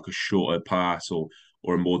maybe like a shorter pass or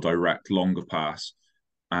a more direct, longer pass,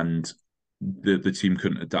 and the team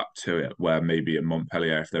couldn't adapt to it. Where maybe at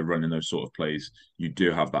Montpellier, if they're running those sort of plays, you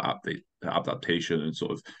do have that adaptation and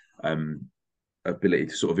sort of ability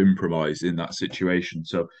to sort of improvise in that situation.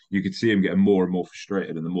 So you could see him getting more and more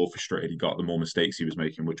frustrated, and the more frustrated he got, the more mistakes he was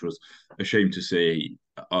making, which was a shame to see.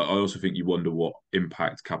 I also think you wonder what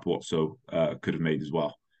impact Capozzo could have made as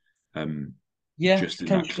well, um, Yeah, just in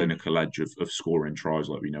that potentially. clinical edge of scoring tries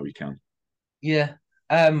like we know he can. Yeah.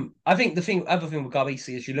 I think other thing with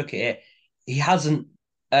Garbisi, as you look at it, he hasn't.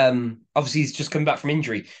 Obviously, he's just come back from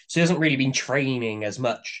injury, so he hasn't really been training as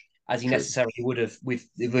much as he True. necessarily would have with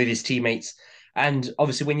his teammates. And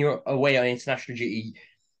obviously, when you're away on international duty,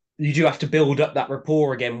 you do have to build up that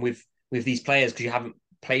rapport again with these players because you haven't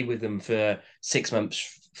played with them for 6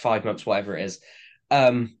 months, 5 months, whatever it is.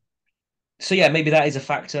 Um, so yeah, maybe that is a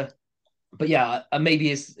factor. But yeah,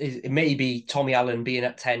 maybe Tommy Allen being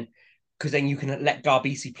at 10 because then you can let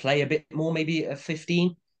Garbisi play a bit more, maybe at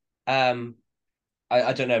 15. Um,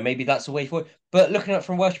 I don't know, maybe that's a way forward. But looking at it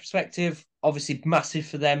from Welsh perspective, obviously massive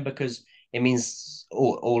for them because it means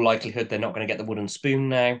all likelihood they're not going to get the wooden spoon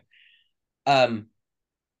now. Um,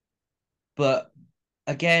 but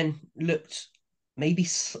again, looked maybe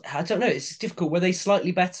I don't know. It's difficult. Were they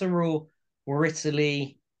slightly better or were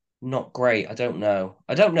Italy not great? I don't know.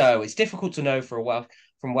 I don't know. It's difficult to know for a Welsh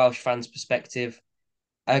from Welsh fans' perspective.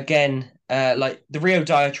 Again, like the Rio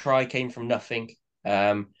Dyer try came from nothing.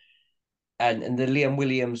 And the Liam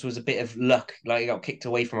Williams was a bit of luck. Like he got kicked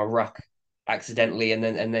away from a ruck accidentally, and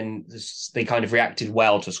then they kind of reacted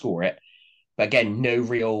well to score it. But again, no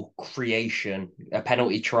real creation. A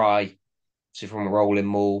penalty try, so from a rolling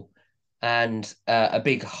maul, and a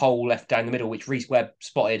big hole left down the middle, which Reece Webb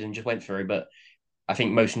spotted and just went through. But I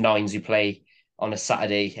think most nines who play on a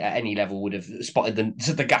Saturday at any level would have spotted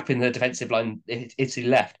the gap in the defensive line Italy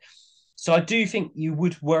left. So I do think you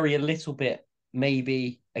would worry a little bit,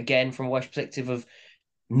 maybe again from a Welsh perspective of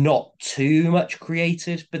not too much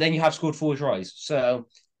created, but then you have scored four tries, so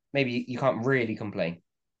maybe you can't really complain.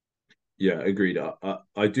 Yeah, agreed.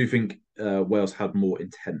 I do think Wales had more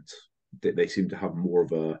intent. They seem to have more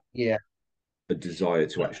of Yeah, a desire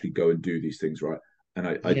to actually go and do these things, right? And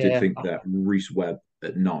I did yeah, think that Reece Webb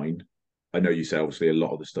at 9, I know you say obviously a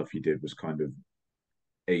lot of the stuff he did was kind of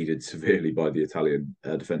aided severely by the Italian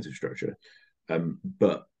defensive structure.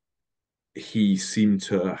 But he seemed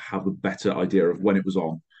to have a better idea of when it was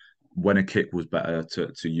on, when a kick was better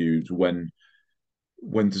to use, when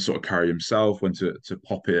to sort of carry himself, when to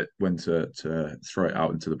pop it, when to throw it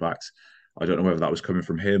out into the backs. I don't know whether that was coming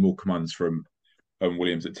from him or commands from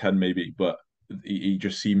Williams at 10 maybe, but he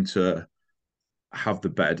just seemed to have the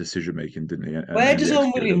better decision making, didn't he? Where And he does Owen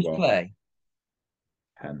executed it Williams well. play?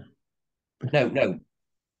 10 No, no,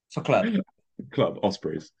 for club. club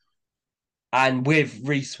Ospreys. And with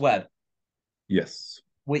Reece Webb, Yes.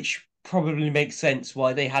 which probably makes sense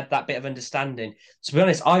why they had that bit of understanding. To be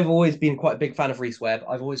honest, I've always been quite a big fan of Reece Webb.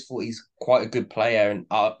 I've always thought he's quite a good player, and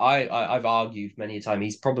I've argued many a time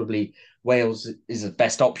he's probably Wales is the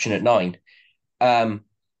best option at 9. Um,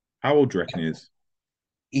 How old do you reckon he is?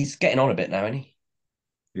 he's getting on a bit now, isn't he?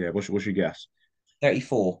 Yeah, what's your guess?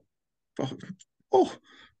 34. Oh, oh,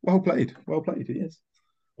 well played. Well played. He is.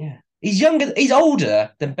 Yeah, he's younger. He's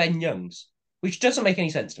older than Ben Youngs, which doesn't make any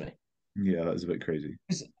sense to me. Yeah, that is a bit crazy.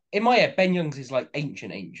 In my head, Ben Youngs is like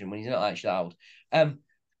ancient when he's not actually that old. Um,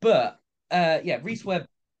 but yeah, Reece Webb,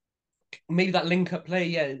 maybe that link up play,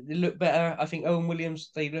 yeah, they look better. I think Owen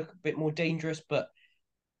Williams, they look a bit more dangerous, but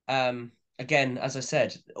again, as I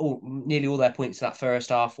said, nearly all their points in that first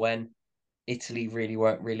half when Italy really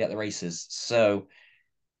weren't really at the races. So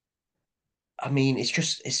I mean, it's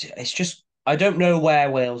just I don't know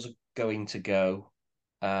where Wales are going to go.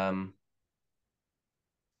 Um,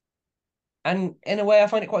 and in a way, I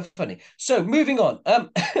find it quite funny. So moving on.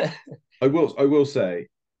 I will say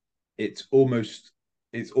it's almost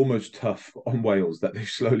tough on Wales that they've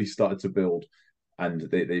slowly started to build and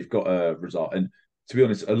they've got a result. And to be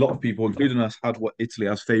honest, a lot of people, including us, had what Italy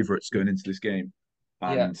as favourites going into this game.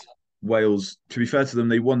 Yeah, And Wales, to be fair to them,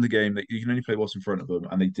 they won the game. That you can only play what's in front of them,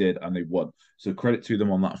 and they did, and they won. So credit to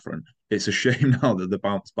them on that front. It's a shame now that the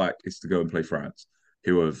bounce back is to go and play France,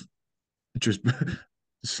 who have just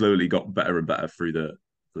slowly got better and better through the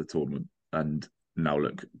tournament, and now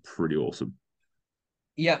look pretty awesome.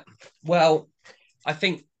 yeah. Well, I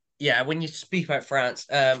think yeah. When you speak about France,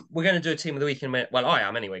 we're going to do a team of the week in a minute. Well, I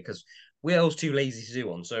am anyway because Wales too lazy to do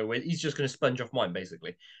one, so he's just going to sponge off mine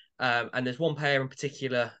basically. And there's one player in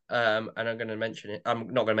particular, and I'm going to mention it. I'm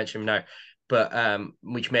not going to mention him now, but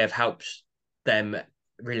which may have helped them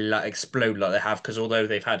really like explode like they have because although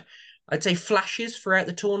they've had, I'd say flashes throughout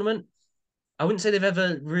the tournament, I wouldn't say they've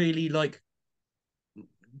ever really like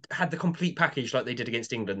had the complete package like they did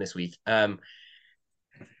against England this week. Yeah,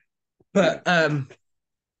 But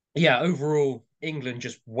yeah, overall, England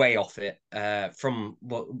just way off it. From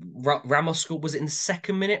what Ramos scored, was it in the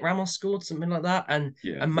second minute? Ramos scored something like that, and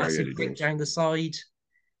yeah, a very massive early break doors. down the side.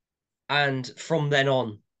 And from then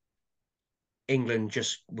on, England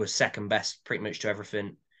just was second best pretty much to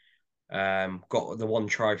everything. Got the one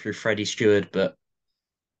try through Freddie Stewart, but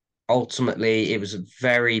ultimately it was a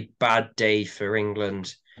very bad day for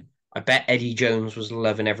England. I bet Eddie Jones was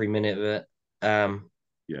loving every minute of it. Um,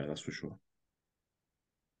 Yeah, that's for sure.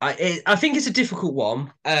 I think it's a difficult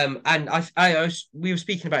one. And we were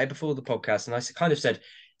speaking about it before the podcast, and I kind of said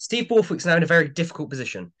Steve Borthwick's now in a very difficult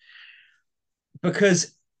position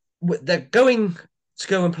because they're going to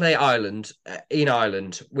go and play Ireland in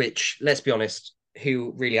Ireland, which let's be honest,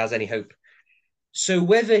 who really has any hope? So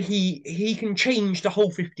whether he can change the whole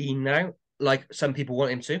 15 now, like some people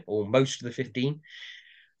want him to, or most of the 15,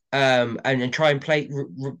 and then try and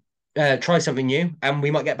try something new, and we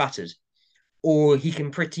might get battered or he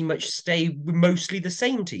can pretty much stay with mostly the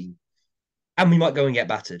same team, and we might go and get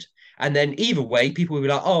battered. And then either way, people will be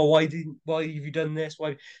like, "Oh, why have you done this?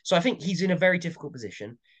 Why?" So I think he's in a very difficult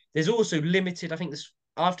position. There's also limited. I think this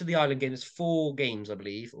after the Ireland game, there's 4 games, I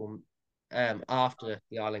believe, or after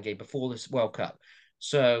the Ireland game before this World Cup.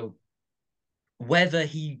 So whether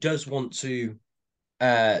he does want to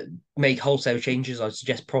uh, make wholesale changes, I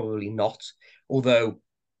suggest probably not. Although,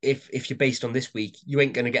 if you're based on this week, you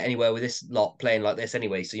ain't going to get anywhere with this lot playing like this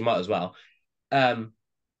anyway, so you might as well. Um,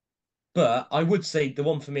 but I would say the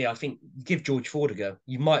one for me, I think, give George Ford a go.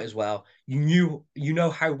 You might as well. You know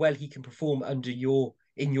how well he can perform under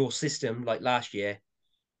in your system like last year.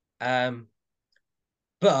 Um,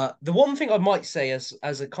 but the one thing I might say as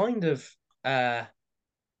a kind of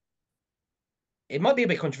it might be a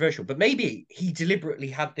bit controversial, but maybe he deliberately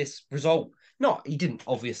had this result. Not, he didn't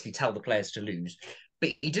obviously tell the players to lose,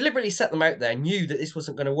 but he deliberately set them out there, knew that this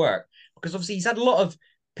wasn't going to work. Because obviously he's had a lot of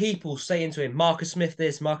people saying to him, Marcus Smith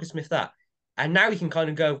this, Marcus Smith that. And now he can kind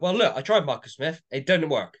of go, well, look, I tried Marcus Smith, it didn't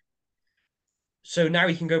work. So now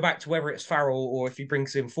he can go back to whether it's Farrell or if he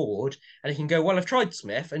brings him forward, and he can go, well, I've tried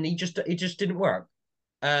Smith, and it just didn't work.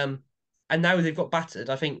 Um, and now they've got battered.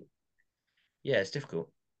 I think, yeah, it's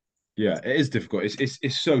difficult. Yeah, it is difficult.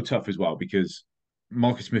 It's so tough as well because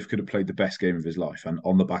Marcus Smith could have played the best game of his life, and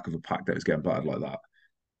on the back of a pack that is getting battered like that,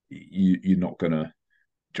 you're not gonna.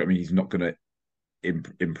 Do you know what I mean? He's not gonna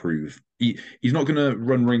improve. He's not gonna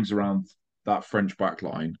run rings around that French back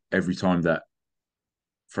line every time that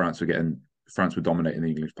France were dominating the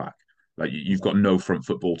English pack. Like you've got no front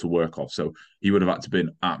football to work off, so he would have had to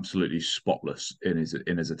been absolutely spotless in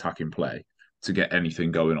his attacking play to get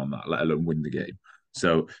anything going on that, let alone win the game.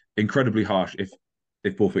 So incredibly harsh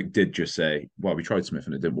if Borthwick did just say, "Well, we tried Smith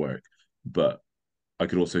and it didn't work," but I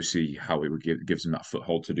could also see how it would gives him that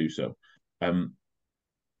foothold to do so. Um,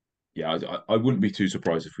 yeah, I wouldn't be too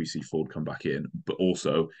surprised if we see Ford come back in. But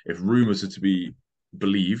also, if rumours are to be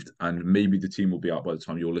believed, and maybe the team will be out by the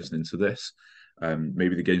time you're listening to this,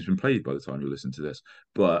 maybe the game's been played by the time you're listening to this.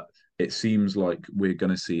 But it seems like we're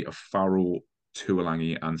going to see a Farrell,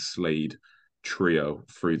 Tuolangi, and Slade trio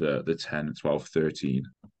through the 10, 12, 13.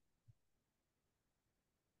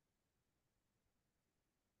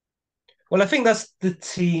 Well, I think that's the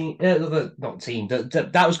team, not team.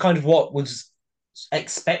 That was kind of what was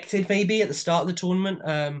expected, maybe at the start of the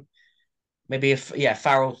tournament. Maybe if yeah,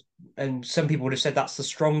 Farrell, and some people would have said that's the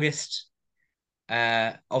strongest.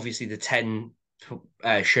 Obviously, the 10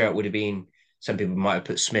 shirt would have been, some people might have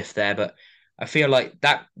put Smith there, but I feel like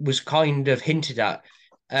that was kind of hinted at.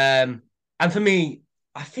 And for me,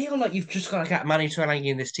 I feel like you've just got to get Manu Tuilagi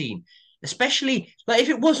in this team, especially like if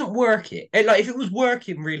it wasn't working, like if it was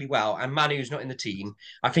working really well and Manu's not in the team,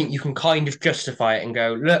 I think you can kind of justify it and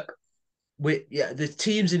go, look, the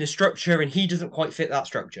team's in a structure and he doesn't quite fit that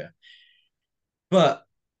structure. But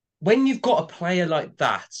when you've got a player like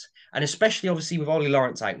that, and especially obviously with Ollie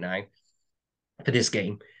Lawrence out now for this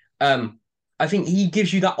game, um, I think he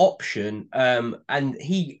gives you that option, and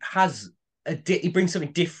he has he brings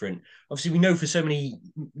something different. Obviously, we know for so many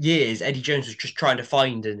years Eddie Jones was just trying to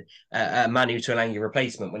find a Manu Tuilagi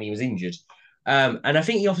replacement when he was injured, and I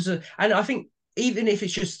think he offers and I think even if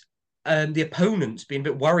it's just the opponents being a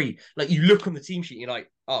bit worried, like you look on the team sheet, and you're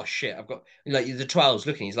like, oh shit, I've got like the 12's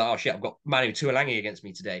looking, he's like, oh shit, I've got Manu Tuilagi against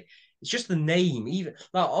me today. It's just the name. Even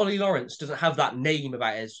like Ollie Lawrence doesn't have that name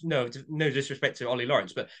about it. No disrespect to Ollie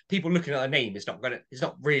Lawrence, but people looking at a name is it's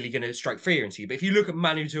not really gonna strike fear into you. But if you look at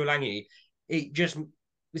Manu Tuilagi, it just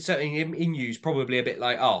it's certainly in use probably a bit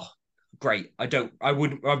like, oh, great. I'd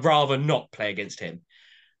rather not play against him.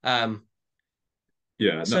 Um,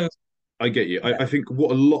 Yeah, no, so I get you. yeah, I think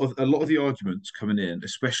what a lot of the arguments coming in,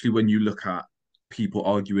 especially when you look at people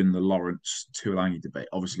arguing the Lawrence Tuolangi debate,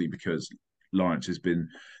 obviously because Lawrence has been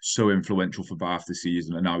so influential for Bath this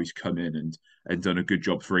season, and now he's come in and done a good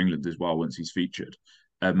job for England as well once he's featured.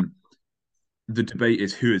 Um, the debate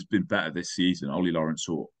is who has been better this season, Ollie Lawrence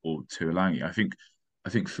or Tuolangi. I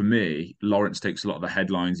think for me, Lawrence takes a lot of the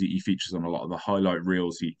headlines. He features on a lot of the highlight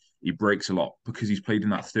reels. He breaks a lot because he's played in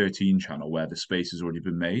that 13 channel where the space has already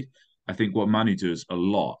been made. I think what Manu does a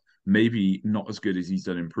lot, maybe not as good as he's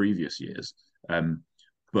done in previous years, um,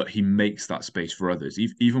 but he makes that space for others,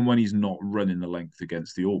 even when he's not running the length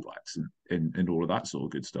against the All Blacks and all of that sort of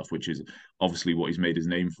good stuff, which is obviously what he's made his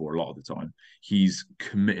name for a lot of the time. He's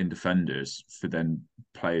committing defenders for then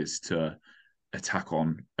players to attack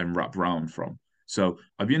on and wrap round from. So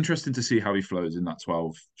I'd be interested to see how he flows in that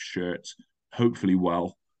 12 shirt. Hopefully,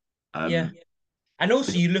 well. yeah. Um, And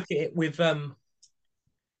also you look at it with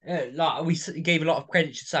like we gave a lot of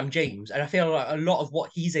credit to Sam James, and I feel like a lot of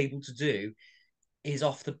what he's able to do is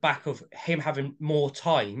off the back of him having more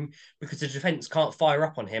time because the defense can't fire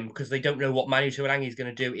up on him because they don't know what Manu Tuolangi is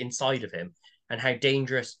going to do inside of him and how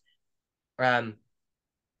dangerous, um,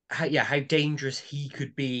 how dangerous he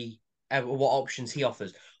could be, what options he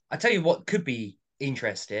offers. I tell you what could be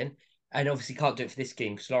interesting, and obviously can't do it for this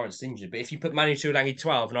game because Lawrence is injured. But if you put Manu Tuolangi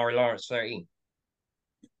 12 and Ori Lawrence 13,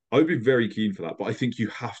 I would be very keen for that, but I think you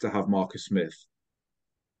have to have Marcus Smith.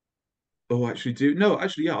 Oh, actually, do no,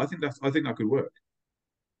 actually, yeah, I think that could work.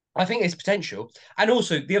 I think there's potential. And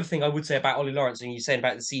also, the other thing I would say about Ollie Lawrence, and you're saying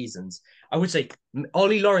about the seasons, I would say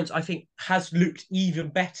Ollie Lawrence, I think, has looked even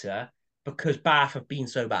better because Bath have been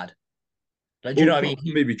so bad. Like, do you know Or what I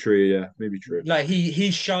mean? maybe true, yeah, maybe true.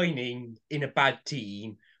 He's shining in a bad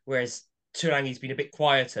team, whereas Turangi's been a bit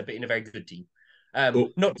quieter, but in a very good team. Or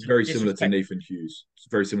Not to very similar to disrespect, Nathan Hughes. It's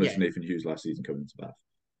very similar yeah, to Nathan Hughes last season coming to Bath.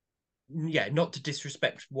 yeah, not to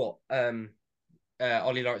disrespect what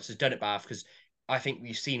Ollie Lawrence has done at Bath, because I think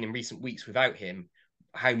we've seen in recent weeks without him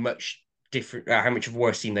how much how much of a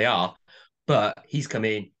worse team they are. But he's come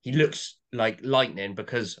in, he looks like lightning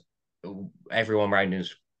because everyone around him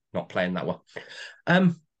is not playing that well.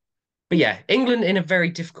 Um, but yeah, England in a very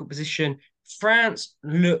difficult position. France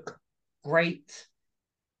look great.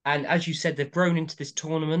 And as you said, they've grown into this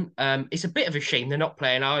tournament. It's a bit of a shame they're not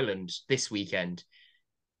playing Ireland this weekend.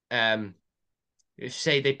 Um,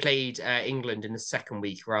 say they played England in the second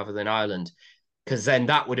week rather than Ireland, because then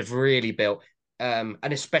that would have really built. And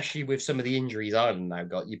especially with some of the injuries Ireland now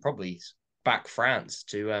got, you probably back France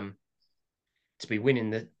to be winning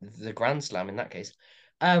the Grand Slam in that case.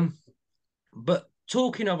 But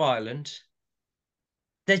talking of Ireland,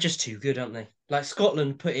 they're just too good, aren't they? Like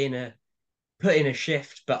Scotland put in a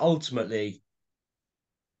shift, but ultimately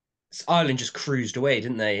Ireland just cruised away,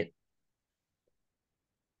 didn't they?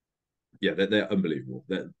 Yeah, they're unbelievable.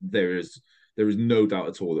 There is no doubt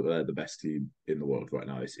at all that they're the best team in the world right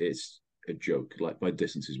now. It's a joke, like by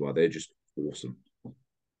distance as well. They're just awesome.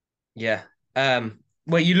 Yeah.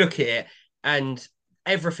 Well, you look at it, and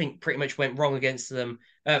everything pretty much went wrong against them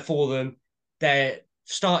for them. Their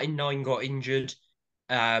starting nine got injured.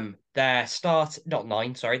 Their start not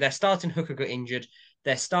nine, sorry. Their starting hooker got injured.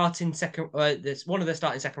 Their starting second, there's one of their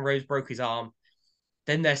starting second rows broke his arm.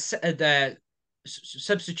 Then their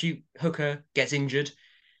substitute hooker gets injured.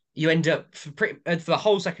 You end up for the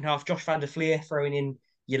whole second half, Josh van der Fleer throwing in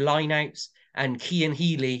your lineouts and Cian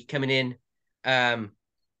Healy coming in um,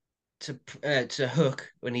 to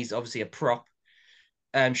hook when he's obviously a prop.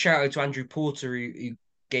 Shout out to Andrew Porter who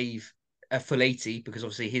gave a full 80 because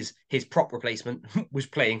obviously his prop replacement was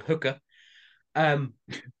playing hooker. Um,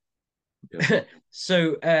 Yeah,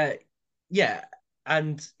 so yeah,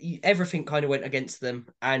 and everything kind of went against them,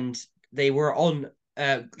 and they were on.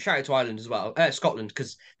 Shout out to Ireland as well, Scotland,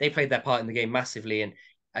 because they played their part in the game massively,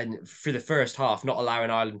 and for the first half, not allowing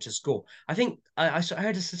Ireland to score. I think I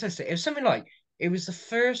heard a statistic. It was something like it was the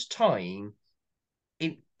first time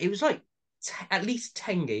it was like at least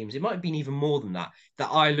 10 games. It might have been even more than that. That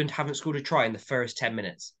Ireland haven't scored a try in the first 10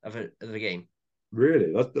 minutes of the game.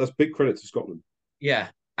 really, that's big credit to Scotland. Yeah,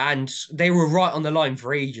 and they were right on the line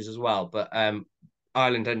for ages as well, but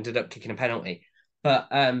Ireland ended up kicking a penalty. But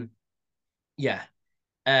yeah,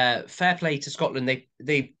 fair play to Scotland.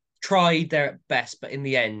 They tried their best, but in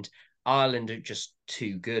the end, Ireland are just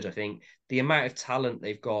too good. I think the amount of talent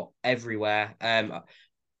they've got everywhere.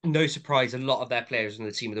 No surprise, a lot of their players are in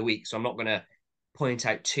the team of the week, so I'm not going to point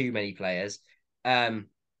out too many players. Um,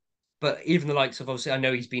 but even the likes of obviously, I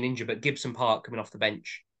know he's been injured, but Gibson Park coming off the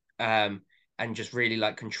bench, and just really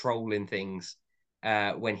like controlling things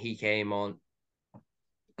when he came on.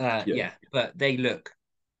 Yeah, Yeah, but they look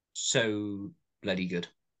so bloody good.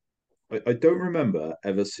 I don't remember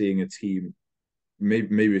ever seeing a team.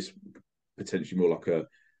 Maybe it's potentially more like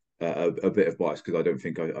a bit of bias because I don't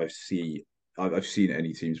think I've seen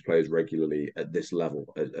any teams play as regularly at this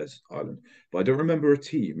level as Ireland. But I don't remember a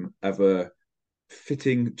team ever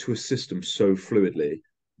fitting to a system so fluidly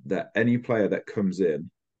that any player that comes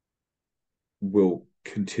in will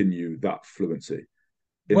continue that fluency.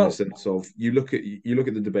 In the Well, sense of you look at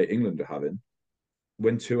the debate England are having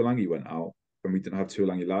when Tuolangi went out and we didn't have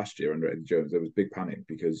Tuolangi last year under Eddie Jones. There was big panic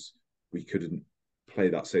because we couldn't play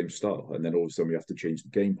that same style, and then all of a sudden we have to change the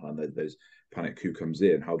game plan. There's panic. Who comes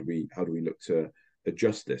in? How do we look to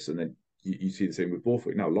adjust this? And then you see the same with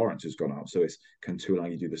Borthwick. Now Lawrence has gone out, so it's can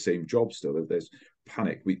Tuolangi do the same job still? There's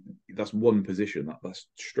panic. That's one position that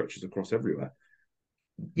stretches across everywhere.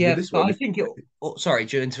 With yeah, this but one, I if think it. Oh, sorry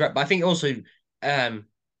to interrupt, but I think it also um,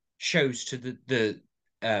 shows to the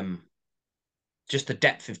just the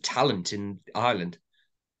depth of talent in Ireland.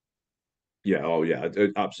 yeah, oh yeah,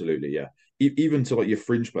 absolutely, yeah. Even to like your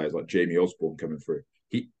fringe players like Jamie Osborne coming through,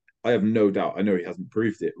 I have no doubt. I know he hasn't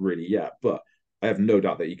proved it really yet, but I have no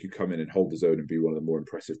doubt that he could come in and hold his own and be one of the more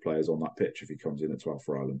impressive players on that pitch if he comes in at 12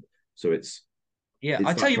 for Ireland. So Yeah,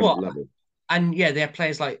 I it's tell that you kind of what, level. and yeah, they have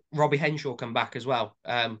players like Robbie Henshaw come back as well,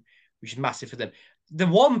 which is massive for them. The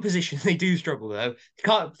one position they do struggle though, you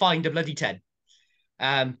can't find a bloody 10.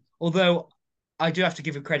 Although I do have to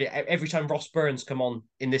give him credit. Every time Ross Burns come on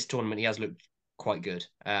in this tournament, he has looked quite good.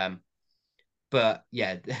 But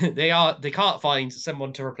yeah, they can't find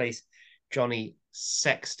someone to replace Johnny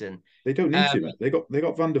Sexton. They don't need Um, to, mate. They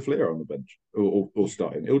got Van der Fleer on the bench or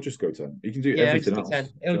starting. It'll just go 10. He can do yeah, everything just go 10.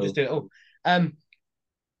 else. It'll just So do it all. Um,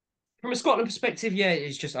 from a Scotland perspective, yeah,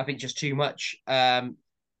 it's just I think just too much.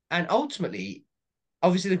 And ultimately,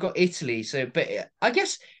 obviously they've got Italy, so but I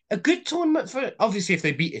guess a good tournament for obviously if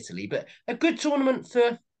they beat Italy, but a good tournament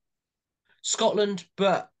for Scotland,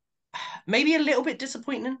 but maybe a little bit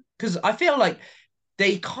disappointing because I feel like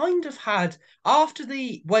they kind of had after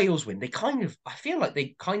the Wales win, they kind of I feel like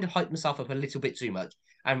they kind of hyped themselves up a little bit too much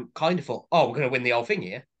and kind of thought, oh, we're going to win the whole thing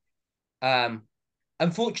here. Um,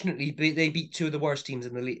 Unfortunately, they beat two of the worst teams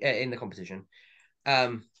in the competition.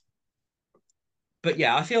 Um, but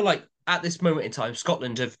yeah, I feel like at this moment in time,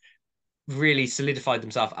 Scotland have really solidified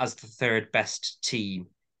themselves as the third best team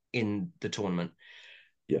in the tournament.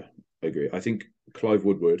 Yeah, I agree. I think Clive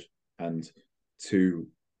Woodward and to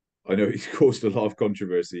I know he's caused a lot of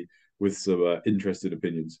controversy with some interested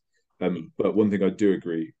opinions. But one thing I do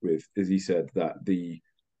agree with is he said that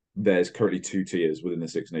there's currently two tiers within the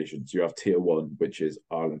Six Nations. You have tier one, which is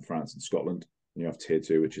Ireland, France, and Scotland. And you have tier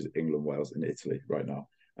two, which is England, Wales, and Italy right now.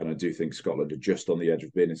 And I do think Scotland are just on the edge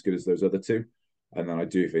of being as good as those other two. And then I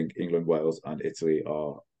do think England, Wales, and Italy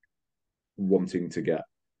are wanting to get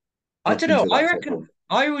I up don't know. into I that top reckon one.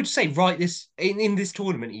 I would say right this in this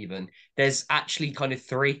tournament even there's actually kind of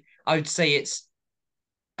three. I would say it's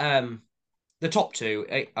um the top two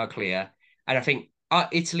are clear, and I think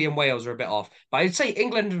Italy and Wales are a bit off. But I'd say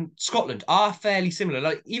England and Scotland are fairly similar.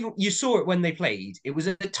 Like even you saw it when they played. It was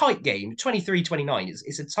a tight game, 23-29.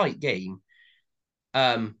 It's a tight game.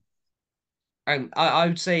 Um, and I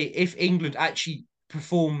would say if England actually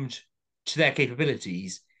performed to their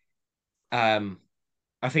capabilities, um,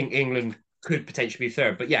 I think England could potentially be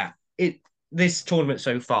third. But yeah, it this tournament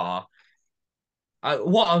so far,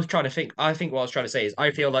 what I was trying to think, I think what I was trying to say is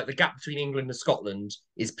I feel like the gap between England and Scotland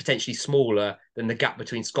is potentially smaller than the gap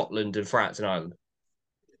between Scotland and France and Ireland.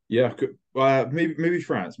 Yeah, maybe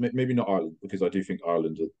France, maybe not Ireland, because I do think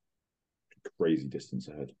Ireland are crazy distance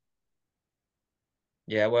ahead.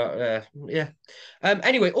 Yeah, well, yeah.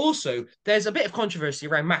 Anyway, also, there's a bit of controversy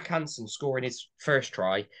around Mac Hansen scoring his first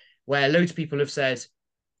try, where loads of people have said,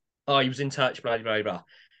 oh, he was in touch, blah, blah, blah.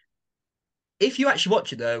 If you actually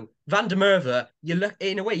watch it, though, Van der Merwe,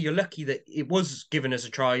 in a way, you're lucky that it was given as a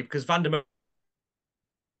try because Van der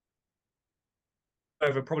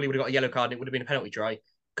Merwe probably would have got a yellow card and it would have been a penalty try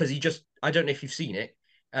because I don't know if you've seen it,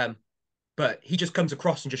 um, but he just comes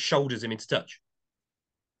across and just shoulders him into touch.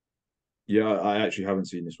 Yeah, I actually haven't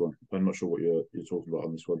seen this one. I'm not sure what you're talking about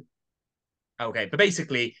on this one. Okay, but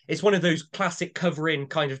basically, it's one of those classic cover-in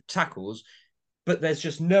kind of tackles, but there's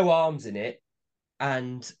just no arms in it.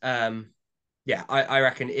 And yeah, I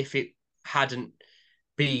reckon if it hadn't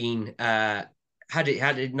been had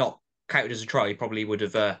it not counted as a try, he probably would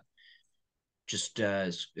have just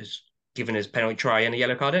given as penalty try and a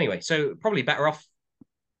yellow card anyway. So probably better off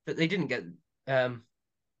that they didn't get um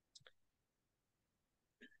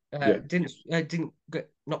Yeah, didn't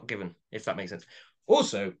get not given, if that makes sense.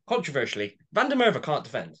 Also, controversially, Van der Merwe can't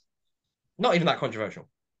defend. Not even that controversial.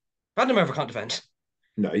 Van der Merwe can't defend.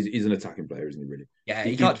 no, he's an attacking player, isn't he? Really, Yeah,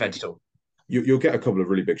 he he, can't defend at all. you'll get a couple of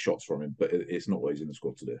really big shots from him, but it's not what he's in the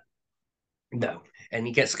squad to do. No, and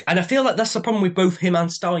and I feel like that's the problem with both him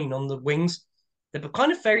and Stein on the wings. They're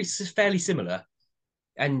kind of fairly similar,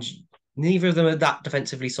 and neither of them are that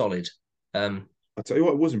defensively solid. Um, I tell you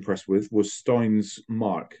what, I was impressed with was Stein's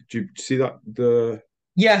mark. Do you see that the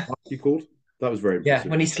yeah, mark he called? That was very yeah,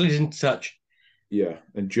 impressive. when he slid into touch. Yeah,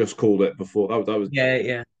 and just called it before. That was Yeah,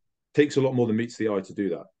 yeah. takes a lot more than meets the eye to do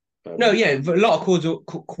that. No, yeah, a lot of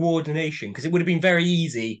coordination because it would have been very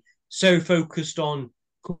easy, so focused on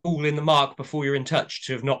calling the mark before you're in touch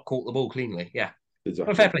to have not caught the ball cleanly. Yeah,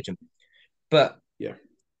 well, fair Exactly. play to him. But Yeah,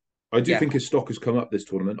 I do yeah, think his stock has come up this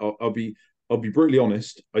tournament. I'll be brutally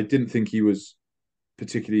honest. I didn't think he was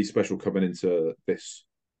particularly special coming into this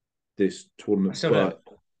I tournament, still don't.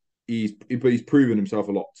 but he's proven himself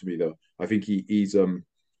a lot to me though. I think he's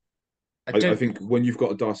I I don't. think when you've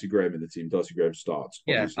got a Darcy Graham in the team, Darcy Graham starts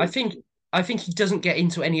Yeah, obviously, I think he doesn't get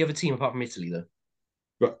into any other team apart from Italy though.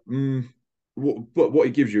 but what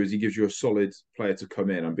he gives you is he gives you a solid player to come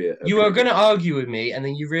in and be a You are pretty going good. to argue with me, and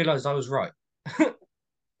then you realise I was right.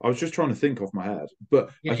 I was just trying to think off my head,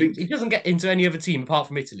 but Yeah, he doesn't get into any other team apart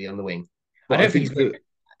from Italy on the wing. I I don't think he's think very that good.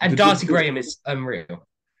 And the Darcy difficult Graham is unreal.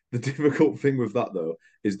 the difficult thing with that though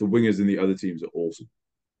is the wingers in the other teams are awesome.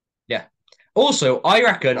 Yeah. Also, I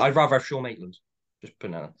reckon I'd rather have Sean Maitland. Just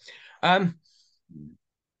putting that on. Um,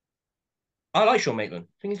 I like Sean Maitland.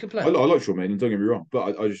 I think he's a good player. I like Shaw and don't get me wrong,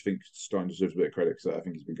 but I just think Stein deserves a bit of credit because I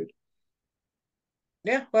think he's been good.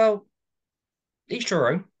 Yeah, well, each to their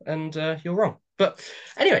own, and you're wrong. But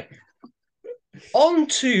anyway, on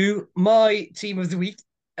to my team of the week.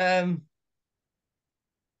 Um,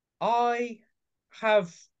 I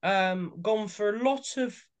have gone for a lot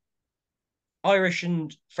of Irish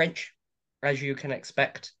and French, as you can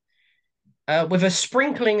expect, with a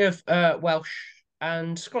sprinkling of Welsh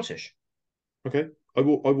and Scottish. Okay, I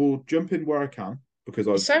will jump in where I can because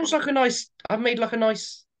It I've sounds like a nice. I've made like a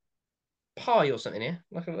nice pie or something here,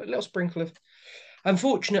 like a little sprinkle of.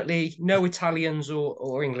 Unfortunately, no Italians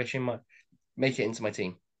or English in my make it into my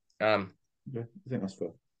team. Um, yeah, I think that's fair.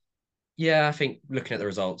 yeah, I think looking at the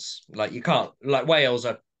results, like you can't like Wales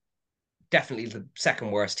are definitely the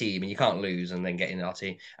second worst team, and you can't lose and then get in our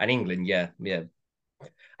team. And England, yeah, yeah.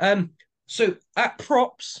 Um, So at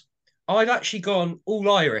props, I've actually gone all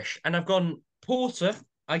Irish, and I've gone Porter.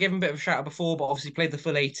 I gave him a bit of a shout out before, but obviously played the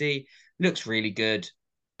full 80. Looks really good.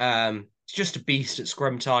 It's just a beast at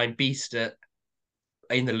scrum time, beast at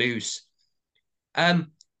in the loose.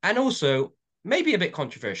 Um, and also maybe a bit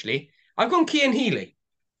controversially, I've gone Cian Healy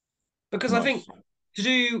because I think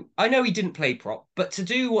Nice. I know he didn't play prop, but to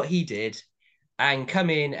do what he did and come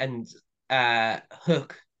in and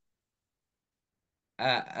hook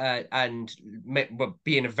and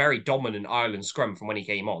being a very dominant Ireland scrum from when he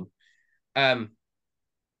came on. Um,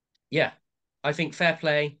 yeah, I think fair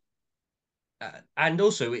play. And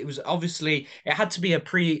also, it was obviously it had to be a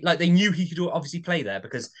like they knew he could obviously play there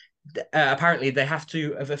because apparently they have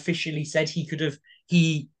to have officially said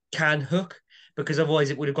he can hook because otherwise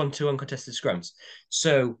it would have gone to uncontested scrums.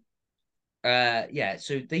 So yeah,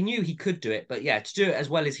 so they knew he could do it, but yeah, to do it as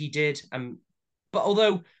well as he did, but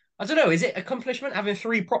although I don't know, is it accomplishment having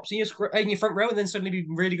three props in your front row and then suddenly be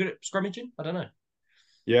really good at scrummaging? I don't know.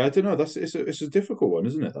 Yeah, I don't know. It's a difficult one,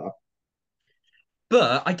 isn't it? That.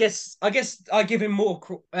 But I guess I give him more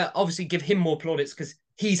obviously give him more plaudits because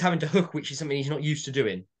he's having to hook, which is something he's not used to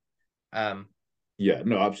doing. Um, Yeah,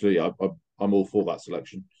 no, absolutely. I'm all for that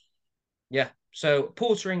selection. yeah. So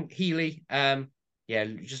Porter and Healy, yeah,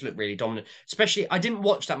 just look really dominant. Especially, I didn't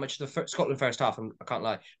watch that much of the Scotland first half, and I can't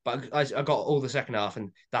lie, but I got all the second half,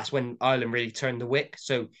 and that's when Ireland really turned the wick.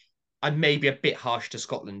 So I may be a bit harsh to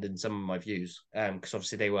Scotland in some of my views, because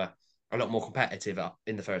obviously they were a lot more competitive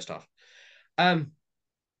in the first half. Um,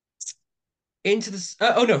 into the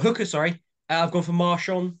oh no, hooker, sorry, I've gone for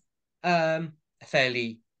Marchand. A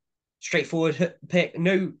fairly straightforward pick.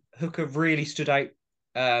 No hooker really stood out.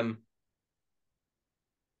 Um,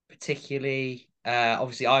 particularly.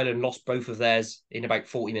 Obviously, Ireland lost both of theirs in about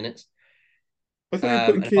 40 minutes. I thought you were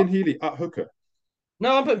putting And apart, Cian Healy at hooker.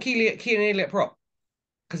 no, I'm putting Keelan Healy at prop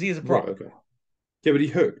because he is a Right, prop. okay. Yeah, but he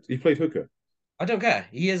hooked. He played hooker. I don't care.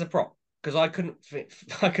 He is a prop because I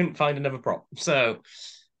couldn't find another prop. So,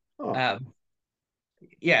 Oh, um,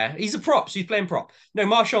 yeah, he's a prop. So he's playing prop. No,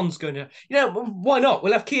 Marchand's going to. Why not?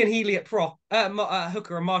 We'll have Cian Healy at prop,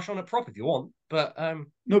 hooker, and Marchand at prop if you want. But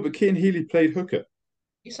no, but Cian Healy played hooker.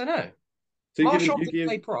 yes, I know. So Marchand you didn't give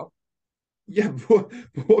play prop. yeah.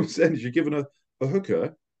 But what I'm saying is you're giving a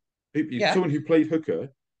hooker, Yeah, someone who played hooker,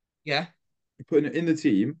 yeah, you're putting it in the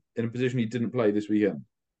team in a position he didn't play this weekend.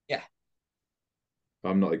 yeah.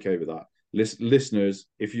 I'm not okay with that. Listeners,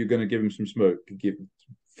 if you're going to give him some smoke,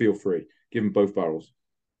 feel free. Give him both barrels.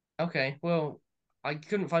 Okay, well, I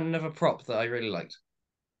couldn't find another prop that I really liked.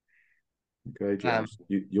 Okay, Um,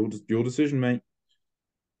 James. Your decision, mate.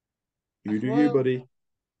 You do you, well, buddy.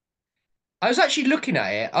 I was actually looking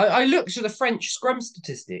at it. I looked at the French scrum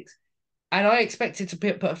statistics, and I expected to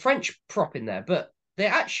put a French prop in there, but they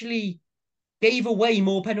actually gave away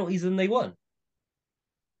more penalties than they won,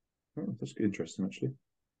 Oh, that's interesting, actually.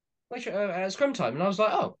 which at scrum time, and I was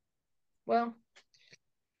like, oh, well,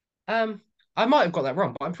 um, I might have got that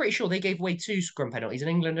wrong, but I'm pretty sure they gave away two scrum penalties, and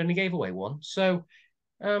England only gave away one. So,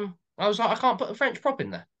 I was like, I can't put a French prop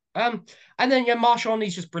in there. And then yeah, Marchand,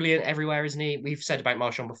 he's just brilliant everywhere, isn't he? We've said about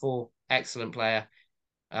Marchand before, excellent player.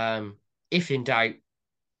 Um, if in doubt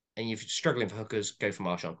and you're struggling for hookers, go for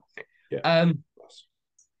Marchand. Yeah. Um,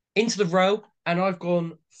 into the row, and I've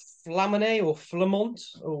gone Flamine or Flamont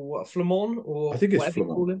or what Flamon I or think it's whatever you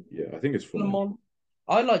Flamand. call him. Yeah, I think it's Flamand. Flamon.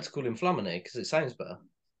 I like to call him Flamine because it sounds better.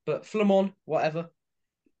 But Flamon, whatever.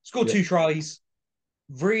 Scored Yeah. two tries.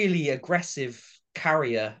 Really aggressive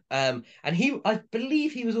carrier. And I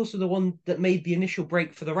believe he was also the one that made the initial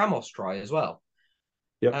break for the Ramos try as well.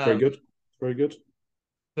 Yeah, very Um, good. Very good.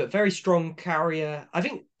 but very strong carrier. I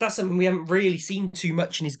think that's something we haven't really seen too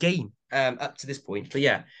much in his game up to this point. But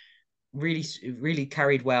yeah, really, really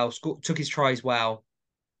carried well, took his tries well.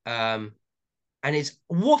 Um, and it's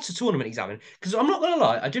what a tournament he's having. Because I'm not going to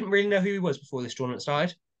lie, I didn't really know who he was before this tournament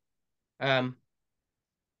started. Um,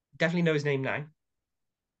 definitely know his name now.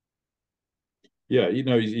 Yeah,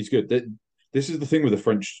 he's good. This is the thing with the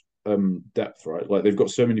French depth, right? Like they've got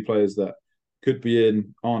so many players that could be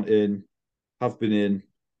in, aren't in, have been in,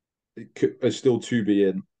 are still to be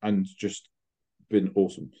in, and just been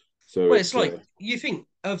awesome. So Well, it's it's like you think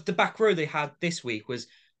of the back row they had this week was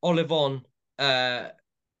Olivon, uh,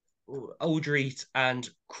 Aldreet, and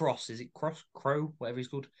Cross. Is it Cross? Crow, whatever he's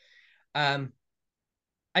called. Um,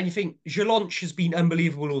 and you think Jelonch has been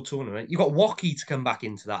unbelievable all tournament. You got Wocky to come back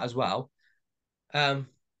into that as well. Um,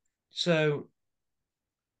 so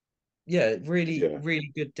yeah, really, yeah,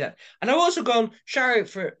 really good depth. And I've also gone shout out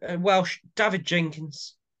for Welsh David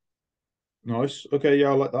Jenkins. nice. Okay, yeah,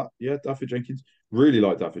 I like that. Yeah, Daffy Jenkins. Really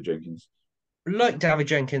like Daffy Jenkins. Like David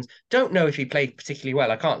Jenkins, don't know if he played particularly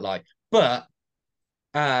well. I can't lie, But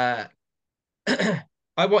uh,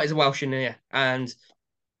 I wanted a Welsh in here, and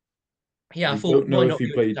yeah, I I thought don't why know if not he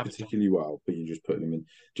give it to played David? particularly well, but you just put him in.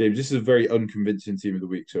 James, this is a very unconvincing team of the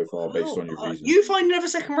week so far, based Oh, on your reasoning. you find another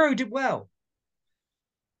second row did well.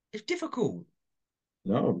 It's difficult.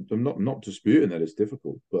 No, I'm not disputing that it's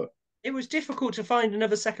difficult, but It was difficult to find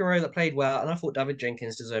another second row that played well, and I thought David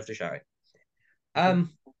Jenkins deserved a shout. okay.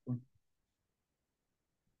 Um,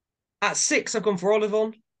 at 6, I've gone for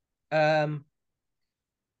Olivon. Um,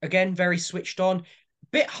 again, very switched on.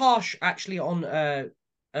 Bit harsh actually on uh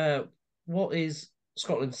what is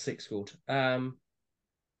Scotland's 6 called?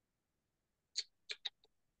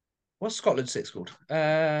 What's Scotland's 6 called?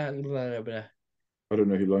 I don't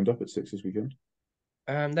know who lined up at 6 this weekend.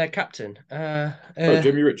 Their captain. Oh,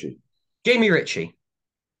 Jamie Ritchie. Jamie Ritchie.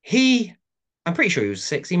 He I'm pretty sure he was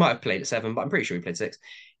 6. He might have played at 7, but I'm pretty sure he played 6.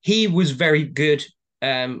 He was very good,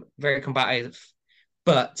 very combative,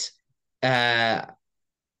 but uh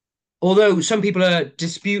although some people are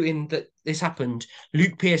disputing that this happened,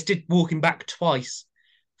 Luke Pearce did walk him back twice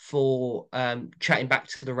for chatting back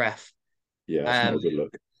to the ref. Yeah, that's not Um, a good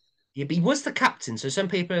look. yeah, but he was the captain, so some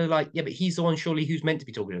people are like, yeah, but he's the one surely who's meant to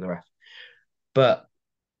be talking to the ref. But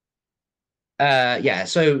yeah,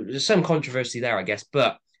 so there's some controversy there, I guess.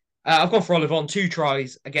 But I've gone for Olivon, 2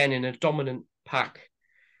 tries again in a dominant pack.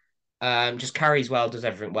 Just carries well, does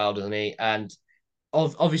everything well, doesn't he? And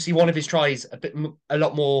obviously one of his tries a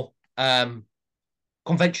lot more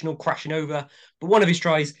conventional crashing over. But one of his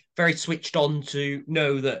tries, very switched on to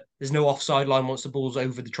know that there's no offside line once the ball's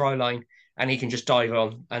over the try line, and he can just dive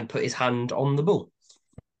on and put his hand on the ball.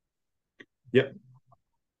 Yep,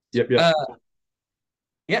 yep, yep, Uh,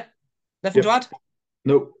 yeah, nothing to yep. add.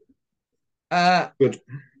 Nope. Uh, Good.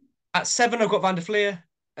 at 7, I've got Van der Fleer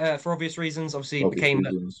for obvious reasons. Obviously, Obvious became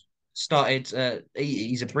reasons. started.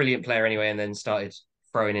 He's a brilliant player anyway, and then started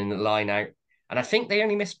throwing in the line out. And I think they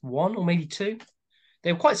only missed 1 or maybe 2.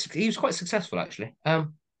 They were quite. He was quite successful actually.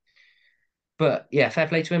 But yeah, fair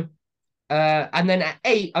play to him. And then at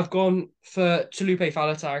 8, I've gone for Talupe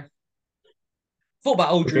Faletau. Thought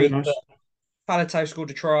about Okay, Oldry, but nice. Faletau scored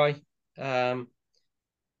a try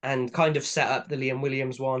and kind of set up the Liam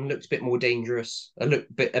Williams one. Looked a bit more dangerous. A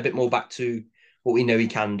bit more back to what we know he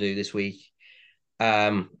can do this week.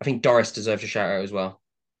 I think Doris deserves a shout out as well.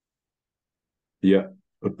 Yeah,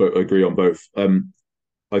 I agree on both.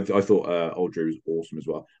 I thought Aldry was awesome as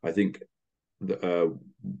well. I think that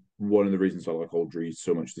one of the reasons I like Aldry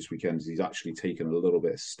so much this weekend is he's actually taken a little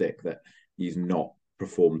bit of stick that he's not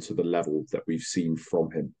performed to the level that we've seen from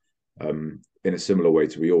him. In a similar way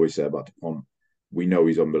to we always say about Dupont, we know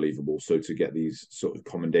he's unbelievable. So to get these sort of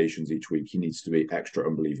commendations each week, he needs to be extra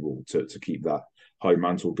unbelievable to keep that high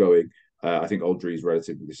mantle going. I think Aldry is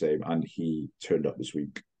relatively the same, and he turned up this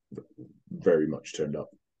week, very much turned up.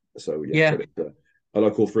 So yeah, Yeah, credit. I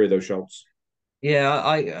like all three of those shouts.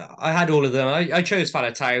 yeah. I had all of them. I chose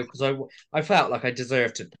Faletau because I felt like I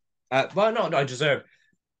deserved to. Well, not I deserve.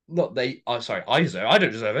 Not they. I'm sorry. I deserve. I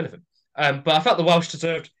don't deserve anything. But I felt the Welsh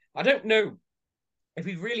deserved. I don't know if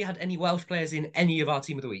we've really had any Welsh players in any of our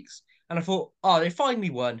team of the weeks. And I thought, oh, they finally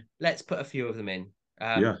won. Let's put a few of them in.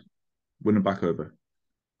 Yeah, winning back over.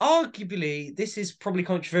 Arguably, this is probably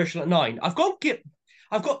controversial at 9. I've got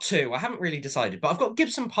 2. I haven't really decided, but I've got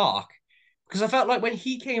Gibson Park because I felt like when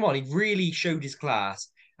he came on, he really showed his class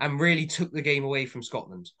and really took the game away from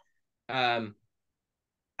Scotland. Um,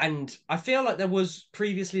 and I feel like there was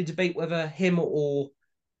previously a debate whether him or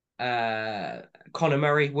uh, Conor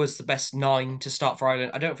Murray was the best 9 to start for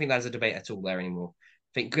Ireland. I don't think there's a debate at all there anymore.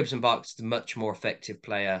 I think Gibson Park's the much more effective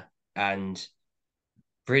player and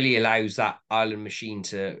really allows that Ireland machine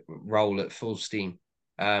to roll at full steam.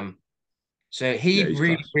 Um, so he Yeah, he's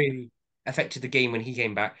really, class. really affected the game when he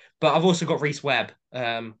came back. But I've also got Reece Webb.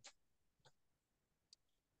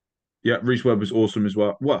 Yeah, Reece Webb was awesome as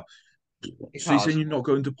well. Well, It's so you're hard. saying you're not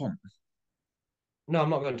going to Pont? No, I'm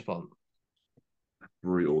not going to Pont.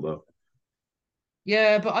 Brutal though.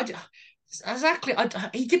 Yeah, but exactly.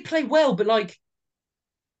 He did play well, but like,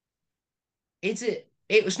 is it?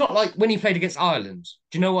 It was not like when he played against Ireland.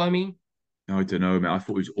 Do you know what I mean? I don't know, man. I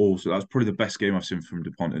thought he was awesome. That was probably the best game I've seen from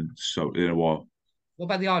Dupont in a while. What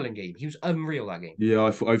about the Ireland game? He was unreal that game. Yeah,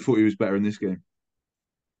 I thought he was better in this game.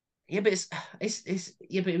 Yeah, but it's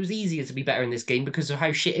yeah, but it was easier to be better in this game because of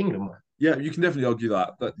how shit England were. Yeah, you can definitely argue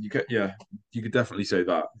that. Yeah, you could definitely say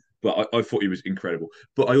that. But I thought he was incredible.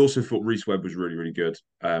 But I also thought Reece Webb was really, really good.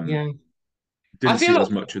 Yeah, I Didn't feel see like as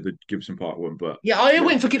much of the Gibson Park one, but yeah, I yeah,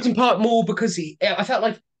 went for Gibson Park more because I felt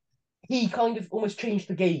like he kind of almost changed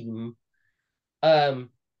the game um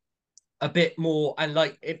a bit more and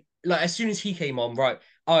like as soon as he came on, right,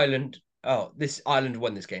 Ireland oh, this Ireland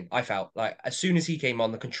won this game. I felt like as soon as he came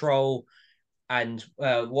on, the control and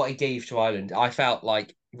what he gave to Ireland, I felt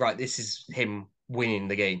like right, this is him winning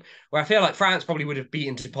the game. Where I feel like France probably would have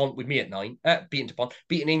beaten Dupont with me at 9,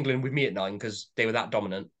 beaten England with me at 9 because they were that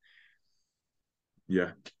dominant.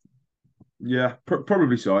 Yeah, yeah,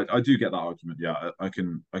 probably so. I do get that argument. Yeah, I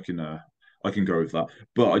can go with that.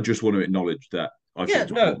 But I just want to acknowledge that I Yeah,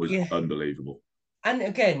 thought no, Dupont was yeah. unbelievable. And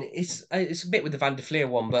again, it's a bit with the Van der Fleer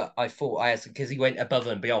one, but I thought I had because he went above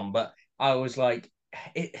and beyond. But I was like,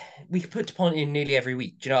 it, we could put Dupont in nearly every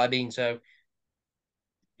week. Do you know what I mean? So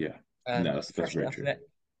Yeah, no, it's that's fresh very enough of true. it.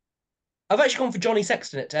 I've actually gone for Johnny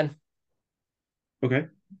Sexton at 10. Okay,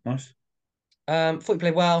 nice. Thought he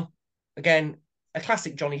played well. Again, a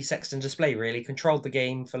classic Johnny Sexton display. Really controlled the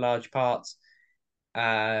game for large parts.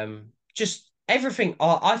 Just everything.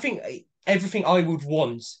 I think everything I would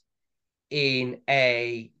want in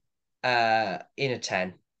a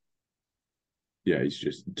 10. Yeah, he's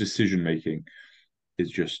just decision making is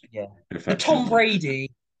just Yeah. The perfection, Tom isn't it?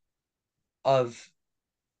 Brady of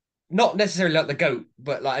not necessarily like the GOAT,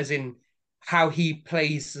 but like as in how he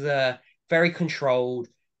plays the very controlled.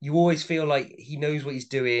 You always feel like he knows what he's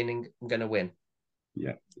doing and gonna win.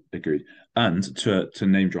 Yeah, agreed. And to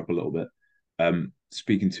name drop a little bit,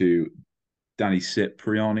 speaking to Danny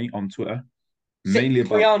Cipriani on Twitter, mainly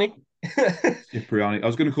about Cipriani. Cipriani. I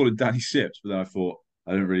was going to call him Danny Sips, but then I thought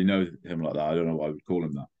I don't really know him like that. I don't know why I would call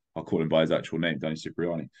him that. I'll call him by his actual name, Danny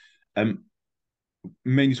Cipriani. Um,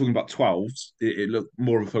 Mainly talking about 12s. It looked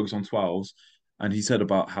more of a focus on 12s, and he said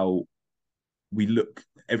about how we look.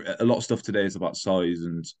 A lot of stuff today is about size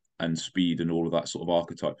and speed and all of that sort of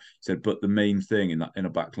archetype. He said, but the main thing in that in a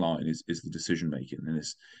back line is the decision making, and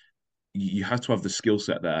it's you have to have the skill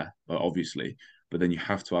set there, obviously, but then you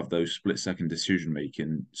have to have those split second decision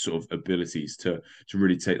making sort of abilities to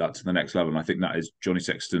really take that to the next level. And I think that is Johnny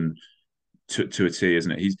Sexton to a T,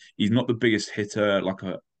 isn't it? He's not the biggest hitter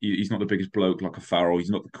he's not the biggest bloke like a Farrell. He's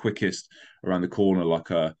not the quickest around the corner like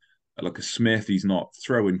a Smith. He's not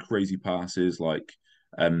throwing crazy passes like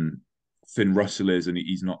um Finn Russell is, and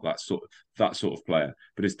he's not that sort of player.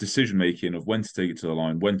 But his decision making of when to take it to the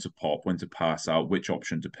line, when to pop, when to pass out, which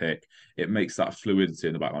option to pick, it makes that fluidity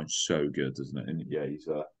in the back line so good, doesn't it? And yeah, he's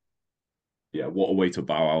yeah, what a way to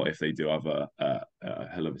bow out if they do have a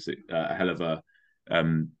hell of a hell of a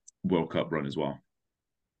um, World Cup run as well.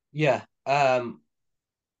 Yeah.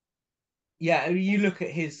 Yeah, you look at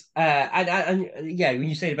his and yeah, when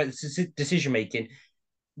you say about the decision making,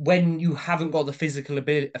 when you haven't got the physical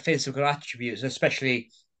ability, physical attributes, especially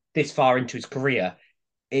this far into his career,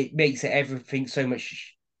 it makes it everything so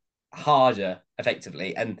much harder,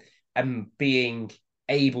 effectively, and being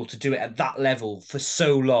able to do it at that level for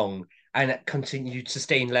so long and continue to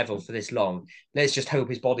sustain level for this long. Let's just hope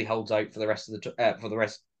his body holds out for the rest of the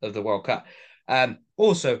rest of the World Cup.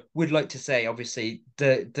 Also, would like to say, obviously,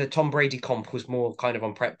 the Tom Brady comp was more kind of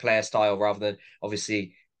on prep player style rather than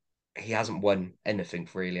obviously he hasn't won anything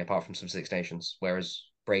really apart from some Six Nations, whereas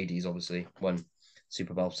Brady's obviously won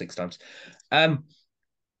Super Bowl 6 times. Um,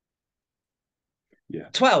 Yeah,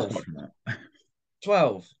 12. apart from that,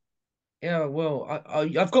 12. Yeah, well,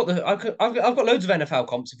 I've got I've got loads of NFL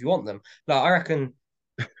comps if you want them. Like I reckon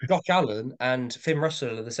Josh Allen and Finn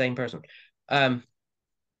Russell are the same person. Um,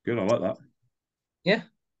 good. I like that. yeah,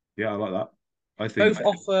 Yeah, I like that. I think. both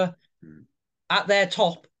offer Hmm, at their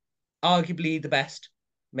top, arguably the best.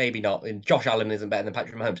 Maybe not. And Josh Allen isn't better than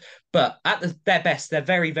Patrick Mahomes, but their best, they're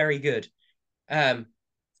very, very good. Um,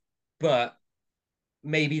 but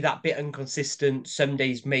maybe that bit inconsistent. Some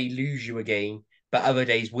days may lose you a game, but other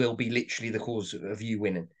days will be literally the cause of you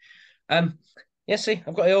winning. Um, yeah, see,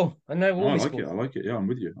 I've got it all. I know no, all I my like it. school. I like it. Yeah, I'm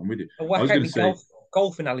with you. I'm with you. I'll I whack was out going to me say.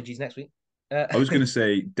 golf analogies next week. I was going to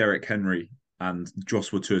say Derek Henry and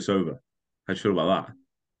Joshua Tursova. How do you feel about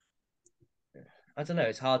that? I don't know.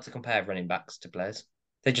 It's hard to compare running backs to players.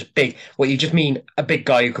 They're just big. Well, you just mean a big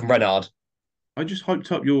guy who can run hard. I just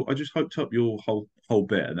hyped up your whole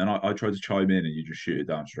bit, and then I tried to chime in, and you just shoot it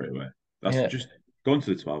down straight away. That's Yeah. just go on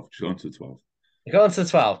to the 12. Just go on to the 12. Go on to the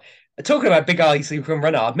 12. Talking about big guys who can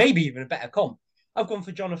run hard, maybe even a better comp. I've gone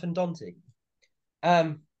for Jonathan Dante.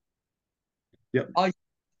 Um, Yep. I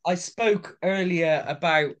I spoke earlier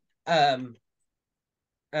um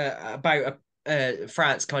about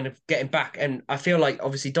France kind of getting back, and I feel like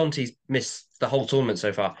obviously Dante's missed the whole tournament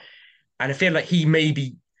so far, and I feel like he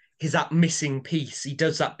maybe is that missing piece. He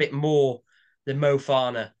does that bit more than Mo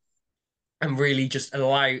Farah and really just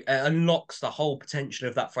unlocks the whole potential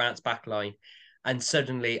of that France backline, and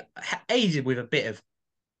suddenly aided with a bit of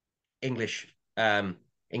English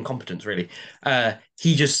incompetence, really.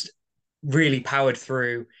 He just really powered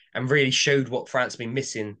through and really showed what France has been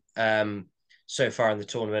missing so far in the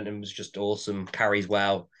tournament, and was just awesome. Carries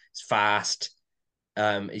well, it's fast.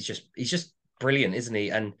 He's just brilliant, isn't he?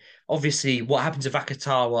 And obviously, what happened to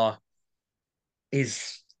Vakatawa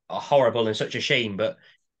is horrible and such a shame. But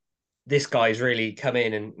this guy's really come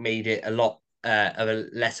in and made it a lot of a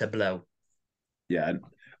lesser blow. Yeah,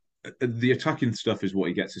 and the attacking stuff is what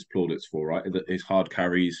he gets his plaudits for, right? His hard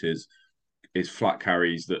carries, his flat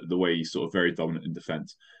carries, the way he's sort of very dominant in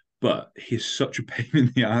defense. But he's such a pain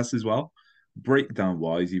in the ass as well. Breakdown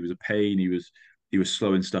wise, he was a pain. He was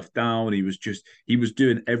slowing stuff down. He was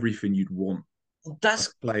doing everything you'd want a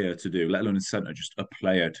That's player to do, let alone in center, just a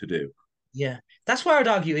player to do. Yeah, that's where I'd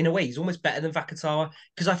argue in a way he's almost better than Vakatawa,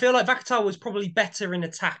 because I feel like Vakatawa was probably better in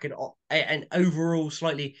attack and overall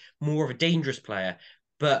slightly more of a dangerous player.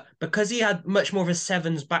 But because he had much more of a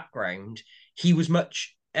sevens background, he was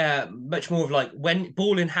much more of like when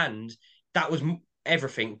ball in hand, that was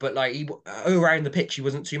everything. But like he around the pitch, he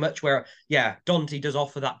wasn't too much. Where yeah, Dante does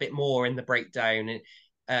offer that bit more in the breakdown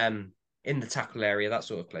and in the tackle area, that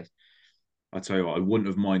sort of place. I tell you what, I wouldn't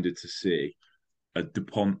have minded to see a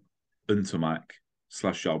Dupont, Untomac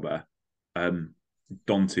slash Jalbert,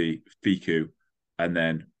 Dante, Fiku, and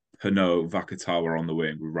then Pinot, Vakatawa on the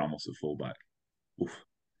wing with Ramos at fullback. Oof.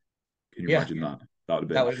 Can you Yeah, imagine that? That would have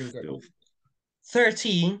that been would have been great. filth.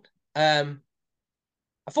 13.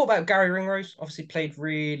 I thought about Gary Ringrose. Obviously played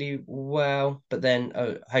really well, but then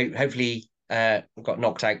hopefully got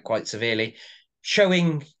knocked out quite severely,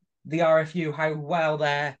 showing the RFU how well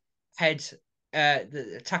their head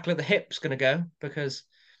the tackle at the hip's going to go. Because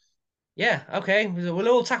yeah, okay, we'll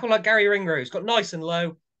all tackle like Gary Ringrose. Got nice and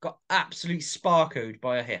low, got absolutely sparkoed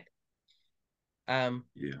by a hip.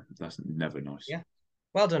 Yeah, that's never nice. Yeah,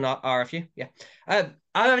 well done, RFU. Yeah, I've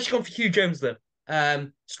actually gone for Hugh Jones though.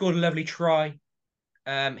 Scored a lovely try.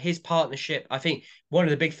 His partnership, I think one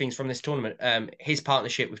of the big things from this tournament, his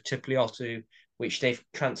partnership with Tupuotu, which they've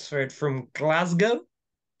transferred from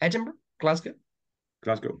Edinburgh, Glasgow.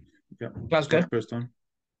 Yeah, it's not Glasgow. the first time.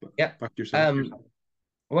 But Yeah. back to yourself.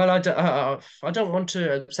 Well, I don't want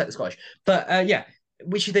to upset the Scottish, but yeah,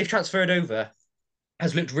 which they've transferred over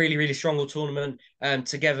has looked really, really strong all tournament.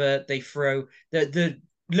 Together they throw the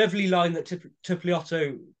lovely line that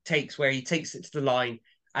Tupuotu takes, where he takes it to the line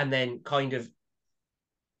and then kind of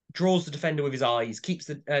draws the defender with his eyes, keeps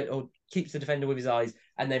the defender with his eyes,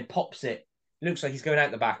 and then pops it. Looks like he's going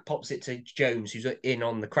out the back, pops it to Jones, who's in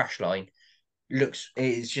on the crash line.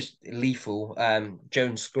 It's just lethal.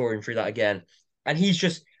 Jones scoring through that again, and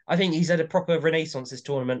I think he's had a proper renaissance this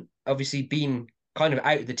tournament. Obviously, been kind of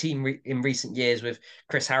out of the team in recent years with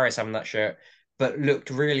Chris Harris having that shirt, but looked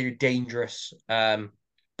really dangerous. But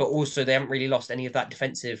also they haven't really lost any of that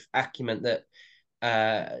defensive acumen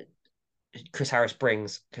that Chris Harris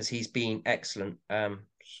brings, because he's been excellent.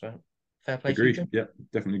 So fair play to you, Agreed. John. Yeah,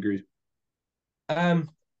 definitely agreed. Um,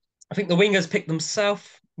 I think the wingers picked themselves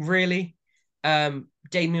really.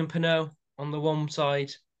 Damien Pinot on the one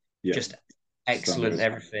side, Yeah, just excellent standards.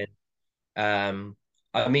 everything.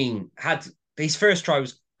 I mean, had his first try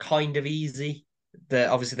was kind of easy.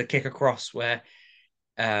 Obviously the kick across where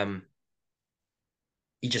um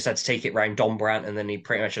he just had to take it round Don Brandt and then he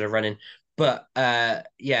pretty much had a run in. But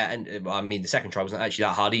yeah, and I mean the second try wasn't actually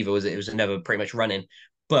that hard either, was it? It was another pretty much running.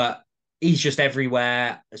 But he's just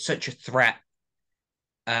everywhere, such a threat.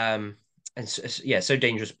 And yeah, so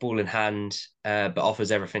dangerous, ball in hand, but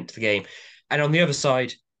offers everything to the game. And on the other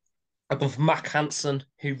side, I've gone for Mac Hansen,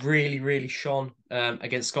 who really, really shone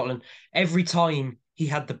against Scotland. Every time he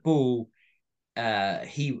had the ball,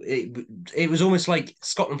 it was almost like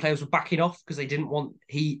Scotland players were backing off because they didn't want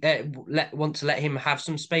to let him have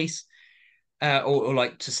some space, or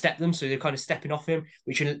like to step them, so they're kind of stepping off him,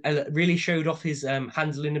 which really showed off his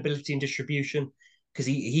handling ability and distribution, because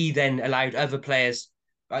he then allowed other players,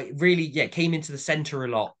 really, yeah, came into the center a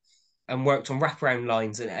lot and worked on wraparound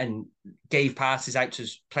lines and gave passes out to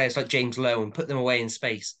players like James Lowe and put them away in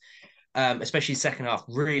space. Especially second half,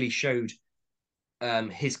 really showed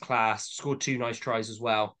his class. Scored two nice tries as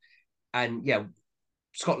well, and yeah,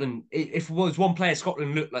 Scotland. If it was one player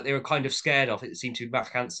Scotland looked like they were kind of scared of, it seemed to be Matt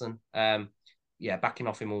Hansen. Yeah, backing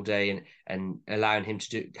off him all day and allowing him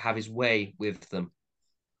to have his way with them.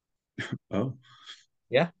 Oh,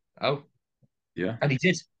 Yeah. Oh, yeah. and he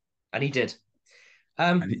did, and he did.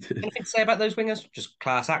 And he did. Anything to say about those wingers? Just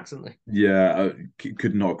class acts, aren't they? Yeah,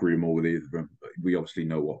 could not agree more with either of them. We obviously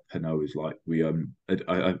know what Pinot is like.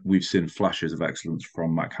 We've seen flashes of excellence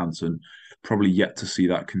from Mac Hansen. Probably yet to see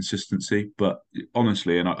that consistency, but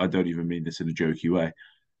honestly, and I don't even mean this in a jokey way.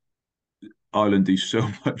 Ireland do so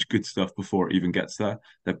much good stuff before it even gets there.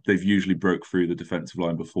 They've usually broke through the defensive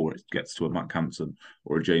line before it gets to a Matt Campson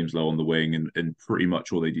or a James Lowe on the wing, and pretty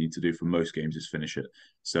much all they need to do for most games is finish it.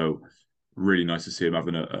 So really nice to see him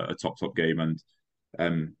having a top game, and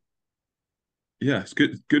um, yeah, it's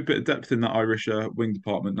good bit of depth in that Irish wing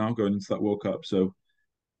department now going into that World Cup. So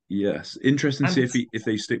yes, interesting to see And if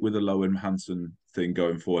they stick with the Lowe and Hansen thing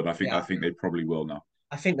going forward. I yeah, think they probably will now.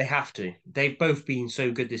 I think they have to. They've both been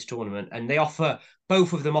so good this tournament, and they offer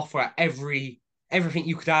both of them offer everything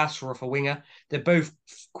you could ask for a winger. They're both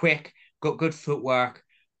quick, got good footwork,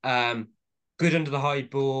 um, good under the high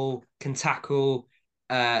ball, can tackle.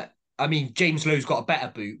 Uh, I mean, James Lowe's got a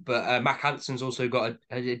better boot, but Mac Hansen's also got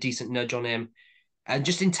a decent nudge on him, and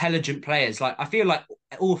just intelligent players. Like I feel like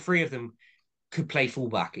all three of them could play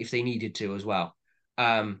fullback if they needed to as well.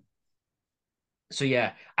 Um, so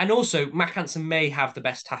yeah, and also Mac Hansen may have the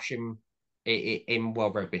best tash in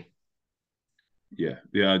World Rugby. Yeah,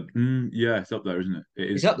 it's up there, isn't it? It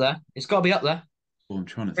He's is. up there. It's got to be up there. Well, I'm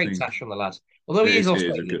trying to Great think. tash from the lad. Although he is It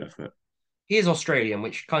is a good Australian, effort. he is Australian,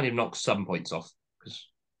 which kind of knocks some points off. Because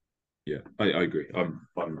Yeah, I agree.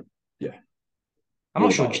 Yeah, I'm all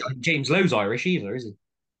not sure about it. James Lowe's Irish either, is he?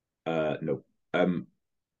 No.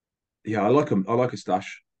 Yeah, I like him. I like a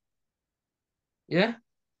stash. Yeah,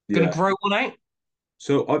 gonna Yeah. grow one out.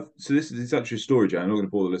 So this is actually a story, Jay. I'm not going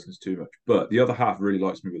to bore the listeners too much, but the other half really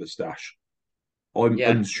likes me with a stash. I'm Yeah,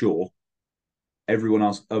 unsure. Everyone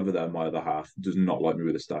else other than my other half does not like me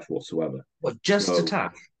with a stash whatsoever. what just a So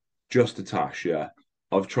tash? just a tash, yeah.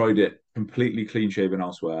 I've tried it completely clean shaven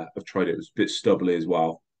elsewhere. I've tried it, it was a bit stubbly as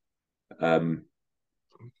well. Um,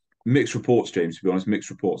 Mixed reports, James. To be honest,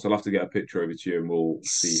 mixed reports. I'll have to get a picture over to you, and we'll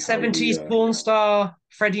see how we. 70s porn star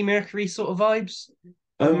Freddie Mercury sort of vibes,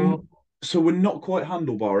 or So we're not quite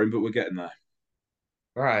handlebarring, but we're getting there.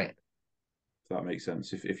 right? If that makes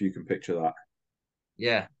sense. If you can picture that,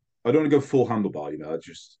 Yeah, I don't want to go full handlebar.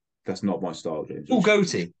 Just that's not my style, James. full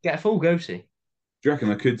goatee. Get a full goatee. Do you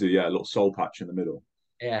reckon I could do? Yeah, a little soul patch in the middle.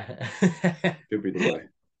 Yeah. Could be the way.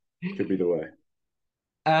 Could be the way.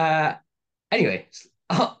 uh, anyway,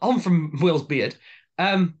 on from Will's beard.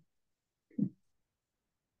 Um,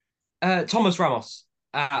 Thomas Ramos.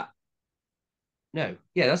 No,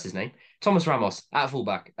 yeah, that's his name. Thomas Ramos at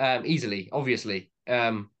fullback. Easily, obviously.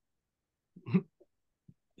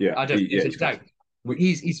 Yeah, I don't think there's he's any class. doubt. We,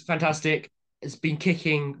 He's fantastic. Has been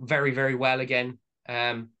kicking very, very well again.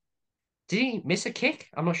 Did he miss a kick?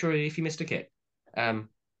 I'm not sure if he missed a kick. Um,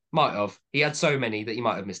 might have. He had so many that he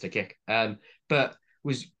might have missed a kick. But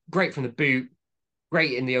was great from the boot,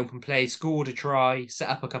 great in the open play, scored a try, set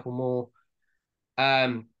up a couple more.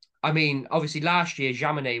 Um, I mean, obviously last year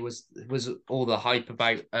Jaminet was all the hype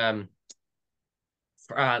about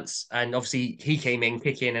France, and obviously he came in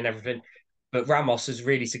kicking and everything. But Ramos has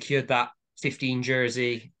really secured that 15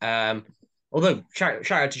 jersey. Although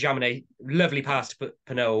shout out to Jaminet, lovely pass to put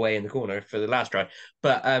Pinot away in the corner for the last try.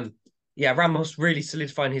 But yeah, Ramos really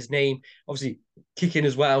solidifying his name. Obviously kicking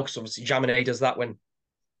as well, because obviously Jaminet does that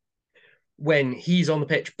when he's on the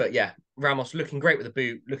pitch. But yeah, Ramos looking great with the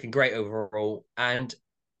boot, looking great overall, and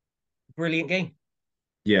brilliant game.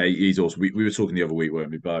 yeah, he's awesome. We were talking the other week,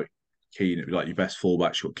 weren't we, about Keane, like your best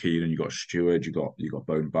fullbacks. You got Keane, and you got Stewart, you got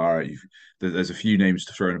Bone Barrett. There's a few names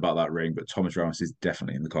to throw in about that ring, but Thomas Ramos is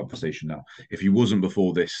definitely in the conversation now. If he wasn't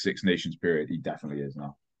before this Six Nations period, he definitely is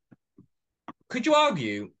now. Could you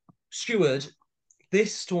argue Stewart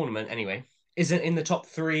this tournament anyway isn't in the top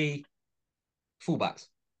three fullbacks?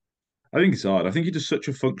 I think it's hard. I think he does such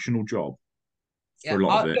a functional job for Yeah, a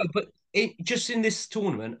lot of no, it. but just in this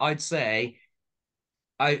tournament, I'd say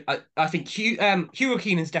I think Hugo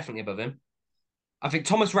Keenan's definitely above him. I think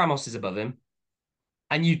Thomas Ramos is above him,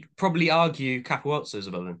 and you'd probably argue Capuozzo's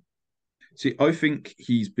above him. See, I think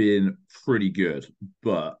he's been pretty good,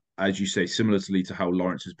 but as you say, similarly to how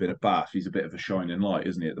Lawrence has been at Bath, he's a bit of a shining light,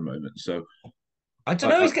 isn't he, at the moment? So I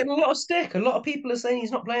don't I, know. I He's getting a lot of stick. A lot of people are saying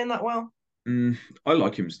he's not playing that well. I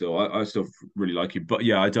like him still. I still really like him, but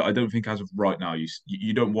yeah, I don't think as of right now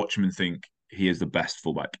you don't watch him and think he is the best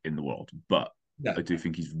fullback in the world. But No, I do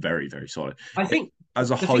think he's very very solid. I think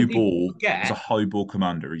As a the high thing people ball, as a forget, high ball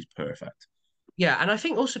commander, he's perfect. yeah, and I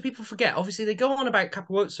think also people forget. Obviously, they go on about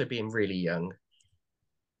Capuozzo being really young,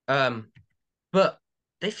 um, but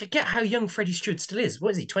they forget how young Freddie Stewart still is.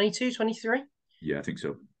 What is he? 22, 23? Yeah, I think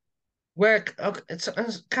so. Where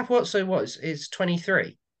Capuozzo was is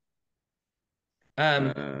 23.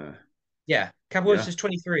 Um, Uh, yeah, Capuozzo yeah, is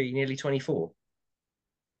 23, nearly 24.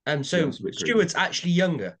 yeah, So that's a bit crazy. Stewart's actually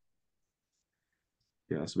younger.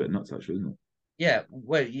 Yeah, that's a bit nuts, actually, isn't it? Yeah,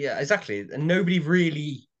 well, yeah, exactly. And nobody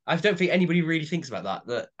really, I don't think anybody really thinks about that.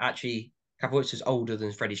 That actually Capelwitz is older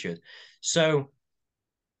than Freddie should. So,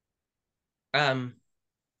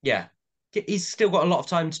 yeah, he's still got a lot of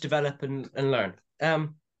time to develop and learn.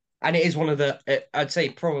 And it is one of I'd say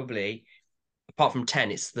probably apart from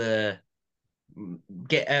 10, it's the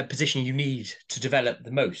get a position you need to develop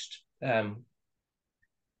the most. Because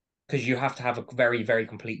you have to have a very, very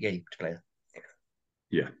complete game to play.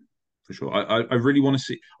 Yeah, for sure. I really want to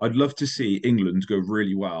see. I'd love to see England go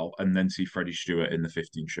really well and then see Freddie Stewart in the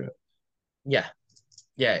 15 shirt. Yeah,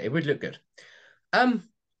 yeah, it would look good. Um,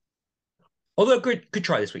 Although good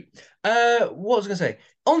try this week. What was I going to say?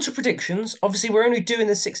 On to predictions. Obviously, we're only doing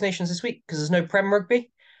the Six Nations this week because there's no Prem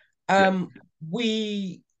rugby. Yeah.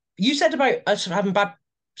 We you said about us having bad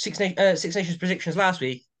Six Nations predictions last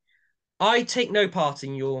week. I take no part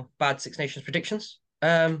in your bad Six Nations predictions.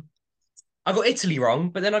 I got Italy wrong,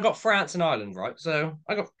 but then I got France and Ireland right, so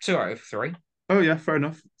I got 2 out of 3. Oh yeah, fair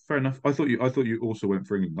enough. Fair enough. I thought you also went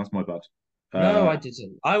for England. That's my bad. No, Uh, I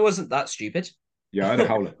didn't. I wasn't that stupid. yeah, I had a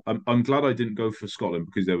howler. I'm glad I didn't go for Scotland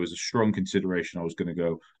because there was a strong consideration I was going to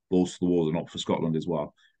go balls to the wall and opt for Scotland as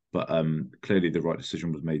well. But clearly the right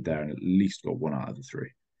decision was made there and at least got 1 out of the 3.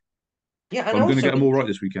 Yeah, and I'm going to get them all right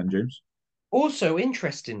this weekend, James. also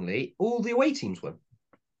interestingly, all the away teams won.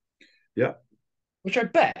 Yeah. Which I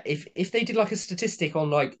bet if they did like a statistic on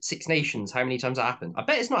like Six Nations, how many times that happened, I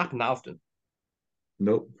bet it's not happened that often.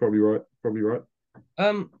 Nope. Probably right. Probably right.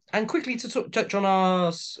 And quickly to touch on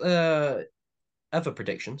our other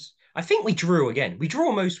predictions, I think we drew again. We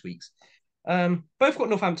draw most weeks. Both got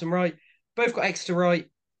Northampton right, both got Exeter right.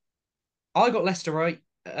 I got Leicester right.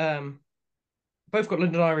 Both got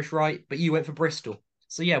London Irish right, but you went for Bristol.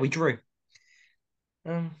 So yeah, we drew.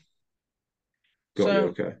 Um, Got you. so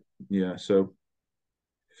Okay. Yeah. So.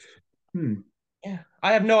 Hmm. yeah,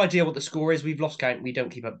 I have no idea what the score is. We've lost count. We don't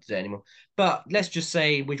keep up to date anymore. But let's just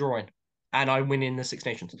say we're drawing, and I'm winning the Six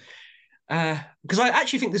Nations. Because I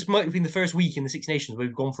actually think this might have been the first week in the Six Nations where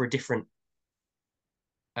we've gone for a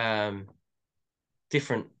um,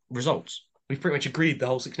 different results. We've pretty much agreed the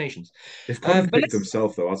whole Six Nations. They've But contradicted let's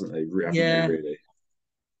themselves, though, hasn't they? Haven't they? yeah, Really?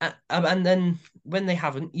 and then when they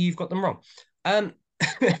haven't, you've got them wrong. Um,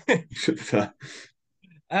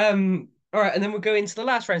 all right, and then we'll go into the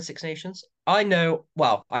last round, Six Nations. I know.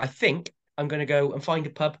 Well, I think I'm going to go and find a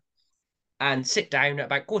pub and sit down at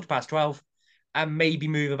about 12:15, and maybe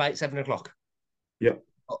move about 7 o'clock. Yeah.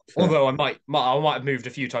 Fair. Although I might have moved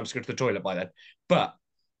a few times to go to the toilet by then. But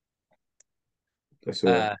That's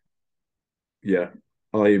uh, yeah.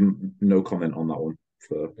 I'm no comment on that one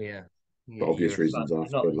yeah, for obvious you're a reasons slut.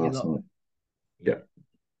 after last night. Yeah.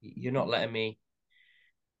 You're not letting me.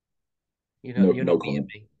 No. You're No not beating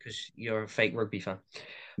comment. me because you're a fake rugby fan.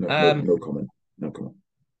 No. No. Um, No comment. No comment.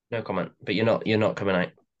 no comment. But you're not coming out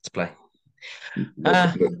to play. No.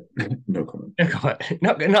 Uh, No. No comment. no comment.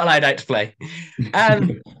 Not allowed out to play.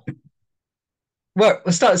 Um, well,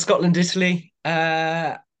 we'll start with Scotland, Italy.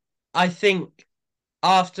 I think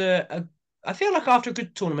after a, I feel like after a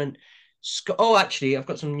good tournament. Oh, actually, I've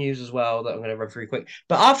got some news as well that I'm going to run through quick.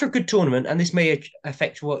 But after a good tournament, and this may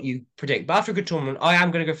affect what you predict, but after a good tournament, I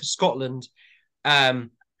am going to go for Scotland,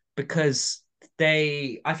 because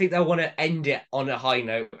I think they'll want to end it on a high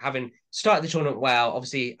note, having started the tournament well.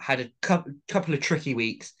 Obviously, had a couple of tricky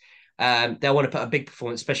weeks. They'll want to put a big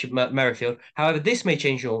performance, especially Merrifield. However, this may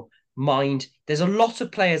change your mind. There's a lot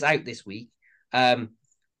of players out this week, and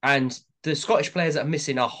the Scottish players that are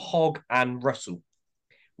missing are Hogg and Russell,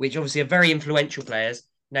 which obviously are very influential players.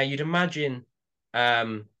 Now, you'd imagine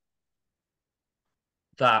that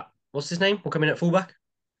what's his name will come in at fullback.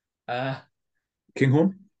 Uh,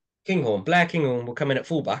 Kinghorn? Blair Kinghorn will come in at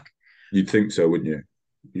fullback. You'd think so, wouldn't you?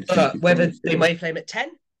 You'd think he'd Whether probably they feel. may play him at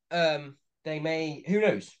 10, they may, who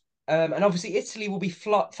knows? And obviously, Italy will be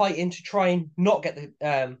fighting to try and not get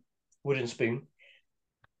the wooden spoon.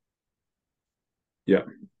 Yeah.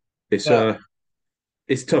 It's But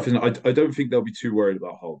it's tough, isn't it? I don't think they'll be too worried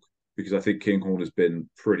about Hogg because I think Kinghorn has been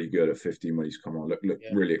pretty good at 15 when he's come on. Look yeah.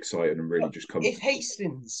 really excited and really But just come. if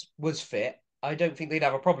Hastings was fit, I don't think they'd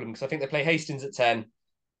have a problem because I think they play Hastings at 10,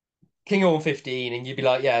 Kinghorn 15, and you'd be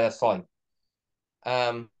like, yeah, that's fine.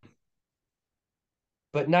 Um,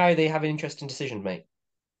 but now they have an interesting decision to make.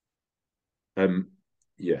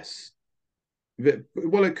 Yes.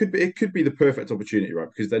 Well, it could be the perfect opportunity, right?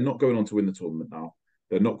 Because they're not going on to win the tournament now.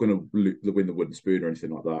 They're not going to win the wooden spoon or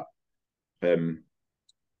anything like that.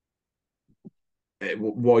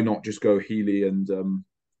 Why not just go Healy and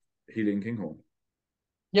Kinghorn?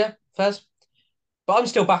 Yeah, first. But I'm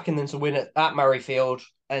still backing them to win at Murrayfield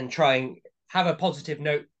and try and have a positive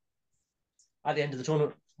note at the end of the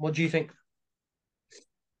tournament. What do you think?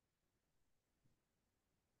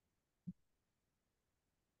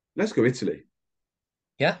 Let's go Italy.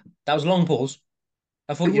 Yeah, that was a long pause.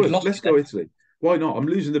 I It thought you'd was. lost Let's it then. go Italy. Why not? I'm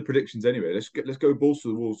losing the predictions anyway. Let's go balls to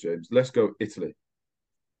the walls, James. Let's go Italy.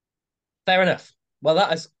 Fair enough. Well, that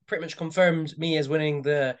has pretty much confirmed me as winning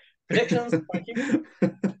the predictions. Thank you.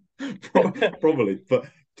 Probably, but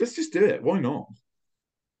just do it. Why not?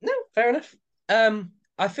 No, fair enough.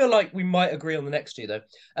 I feel like we might agree on the next two though.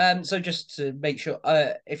 So just to make sure,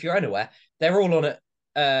 if you're unaware, they're all on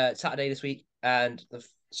at Saturday this week, and the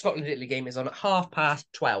Scotland Italy game is on at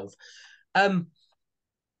 12:30. Um,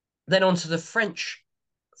 then on to the French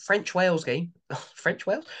Wales game, French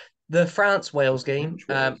Wales, the France Wales game, French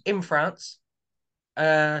Wales. in France.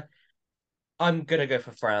 Uh, I'm gonna go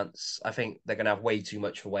for France. I think they're gonna have way too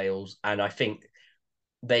much for Wales, and I think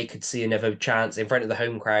they could see another chance in front of the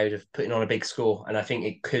home crowd of putting on a big score, and I think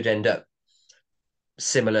it could end up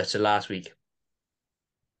similar to last week.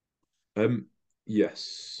 Um,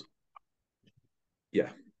 yes, yeah.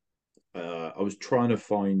 I was trying to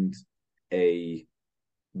find a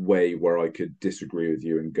way where I could disagree with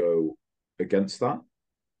you and go against that,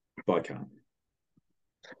 but I can't.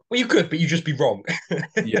 Well, you could, but you'd just be wrong.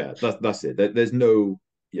 Yeah, that's it. There's no,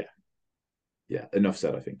 yeah, yeah. Enough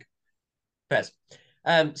said. I think. Fairs.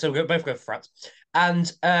 So we'll both go for France.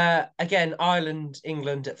 And again, Ireland,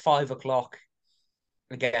 England at 5 o'clock.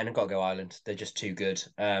 Again, I've got to go Ireland. They're just too good.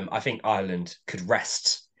 I think Ireland could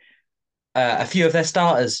rest a few of their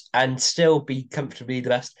starters and still be comfortably the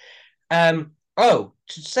best. To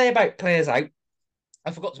say about players out,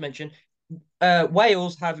 I forgot to mention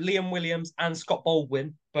Wales have Liam Williams and Scott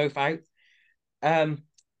Baldwin both out. Um,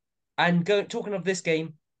 and talking of this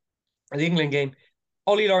game, the England game,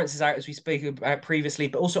 Ollie Lawrence is out as we spoke about previously,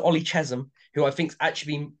 but also Ollie Chesham, who I think's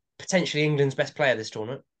actually been potentially England's best player this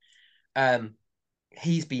tournament. Um,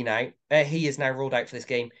 he's been out. He is now ruled out for this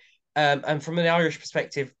game. And from an Irish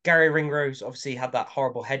perspective, Gary Ringrose obviously had that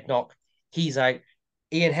horrible head knock. He's out.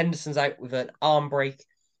 Ian Henderson's out with an arm break.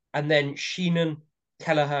 And then Sheenan,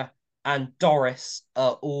 Kelleher, and Doris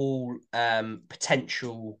are all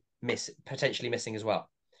potentially missing as well.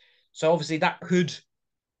 So obviously that could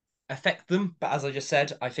affect them. But as I just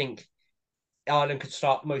said, I think Ireland could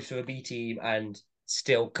start most of a B team and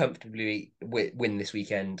still comfortably win this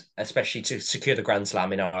weekend, especially to secure the Grand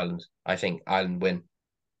Slam in Ireland. I think Ireland win.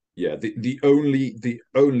 Yeah, the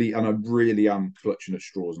only, and I really am clutching at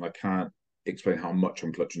straws, and I can't explain how much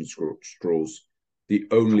I'm clutching at straws. The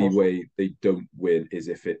only way they don't win is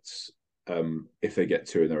if they get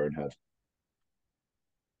two in their own head.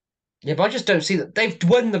 Yeah, but I just don't see that they've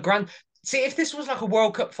won the Grand. See, if this was like a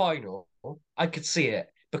World Cup final, I could see it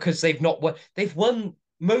because they've not won. They've won.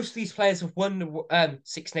 Most of these players have won the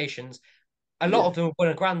Six Nations. A lot Yeah, of them have won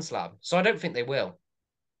a Grand Slam, so I don't think they will.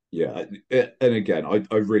 yeah, and again,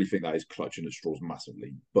 I really think that is clutching at straws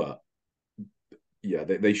massively. But yeah,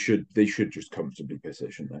 they should just comfortably piss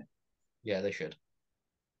it, shouldn't they? Yeah, they should.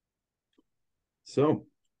 So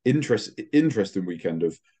interesting weekend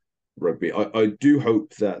of rugby. I do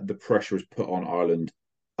hope that the pressure is put on Ireland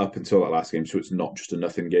up until that last game, so it's not just a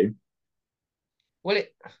nothing game. Well,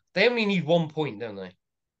 they only need 1 point, don't they?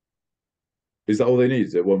 Is that all they need?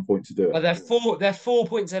 Is it 1 point to do Well, it? they're 4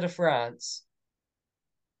 points ahead of France,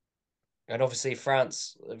 and obviously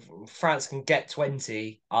France can get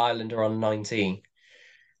 20. Ireland are on 19.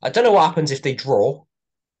 I don't know what happens if they draw.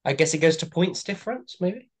 I guess it goes to points difference,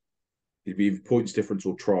 maybe. It'd be points difference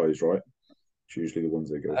or tries, right? It's usually the ones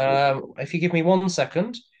they go for. If you give me 1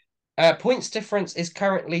 second, points difference is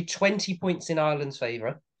currently 20 points in Ireland's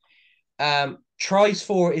favour. Tries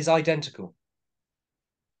for is identical.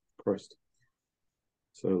 Christ.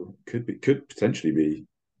 So could potentially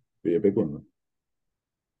be a big one then.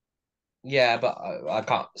 Yeah, but I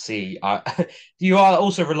can't see. You are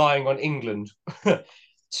also relying on England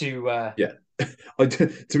to. Yeah.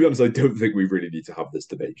 To be honest, I don't think we really need to have this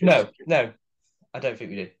debate, James. No, I don't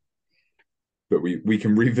think we do. But we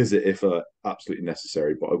can revisit if absolutely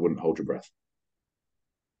necessary, but I wouldn't hold your breath.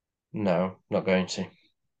 No, not going to.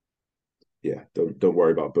 Yeah, don't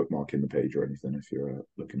worry about bookmarking the page or anything if you're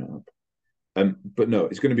looking it up. But no,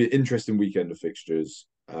 it's going to be an interesting weekend of fixtures.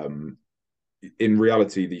 In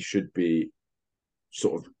reality, these should be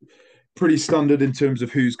sort of pretty standard in terms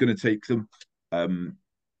of who's going to take them.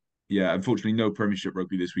 Yeah, unfortunately, no Premiership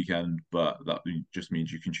rugby this weekend, but that just means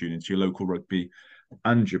you can tune into your local rugby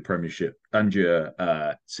and your Premiership and your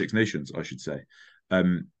Six Nations, I should say.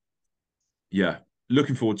 Yeah,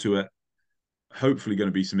 looking forward to it. Hopefully, going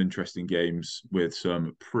to be some interesting games with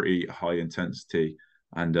some pretty high intensity.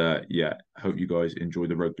 And yeah, hope you guys enjoy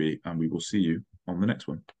the rugby, and we will see you on the next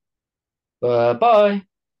one. Bye.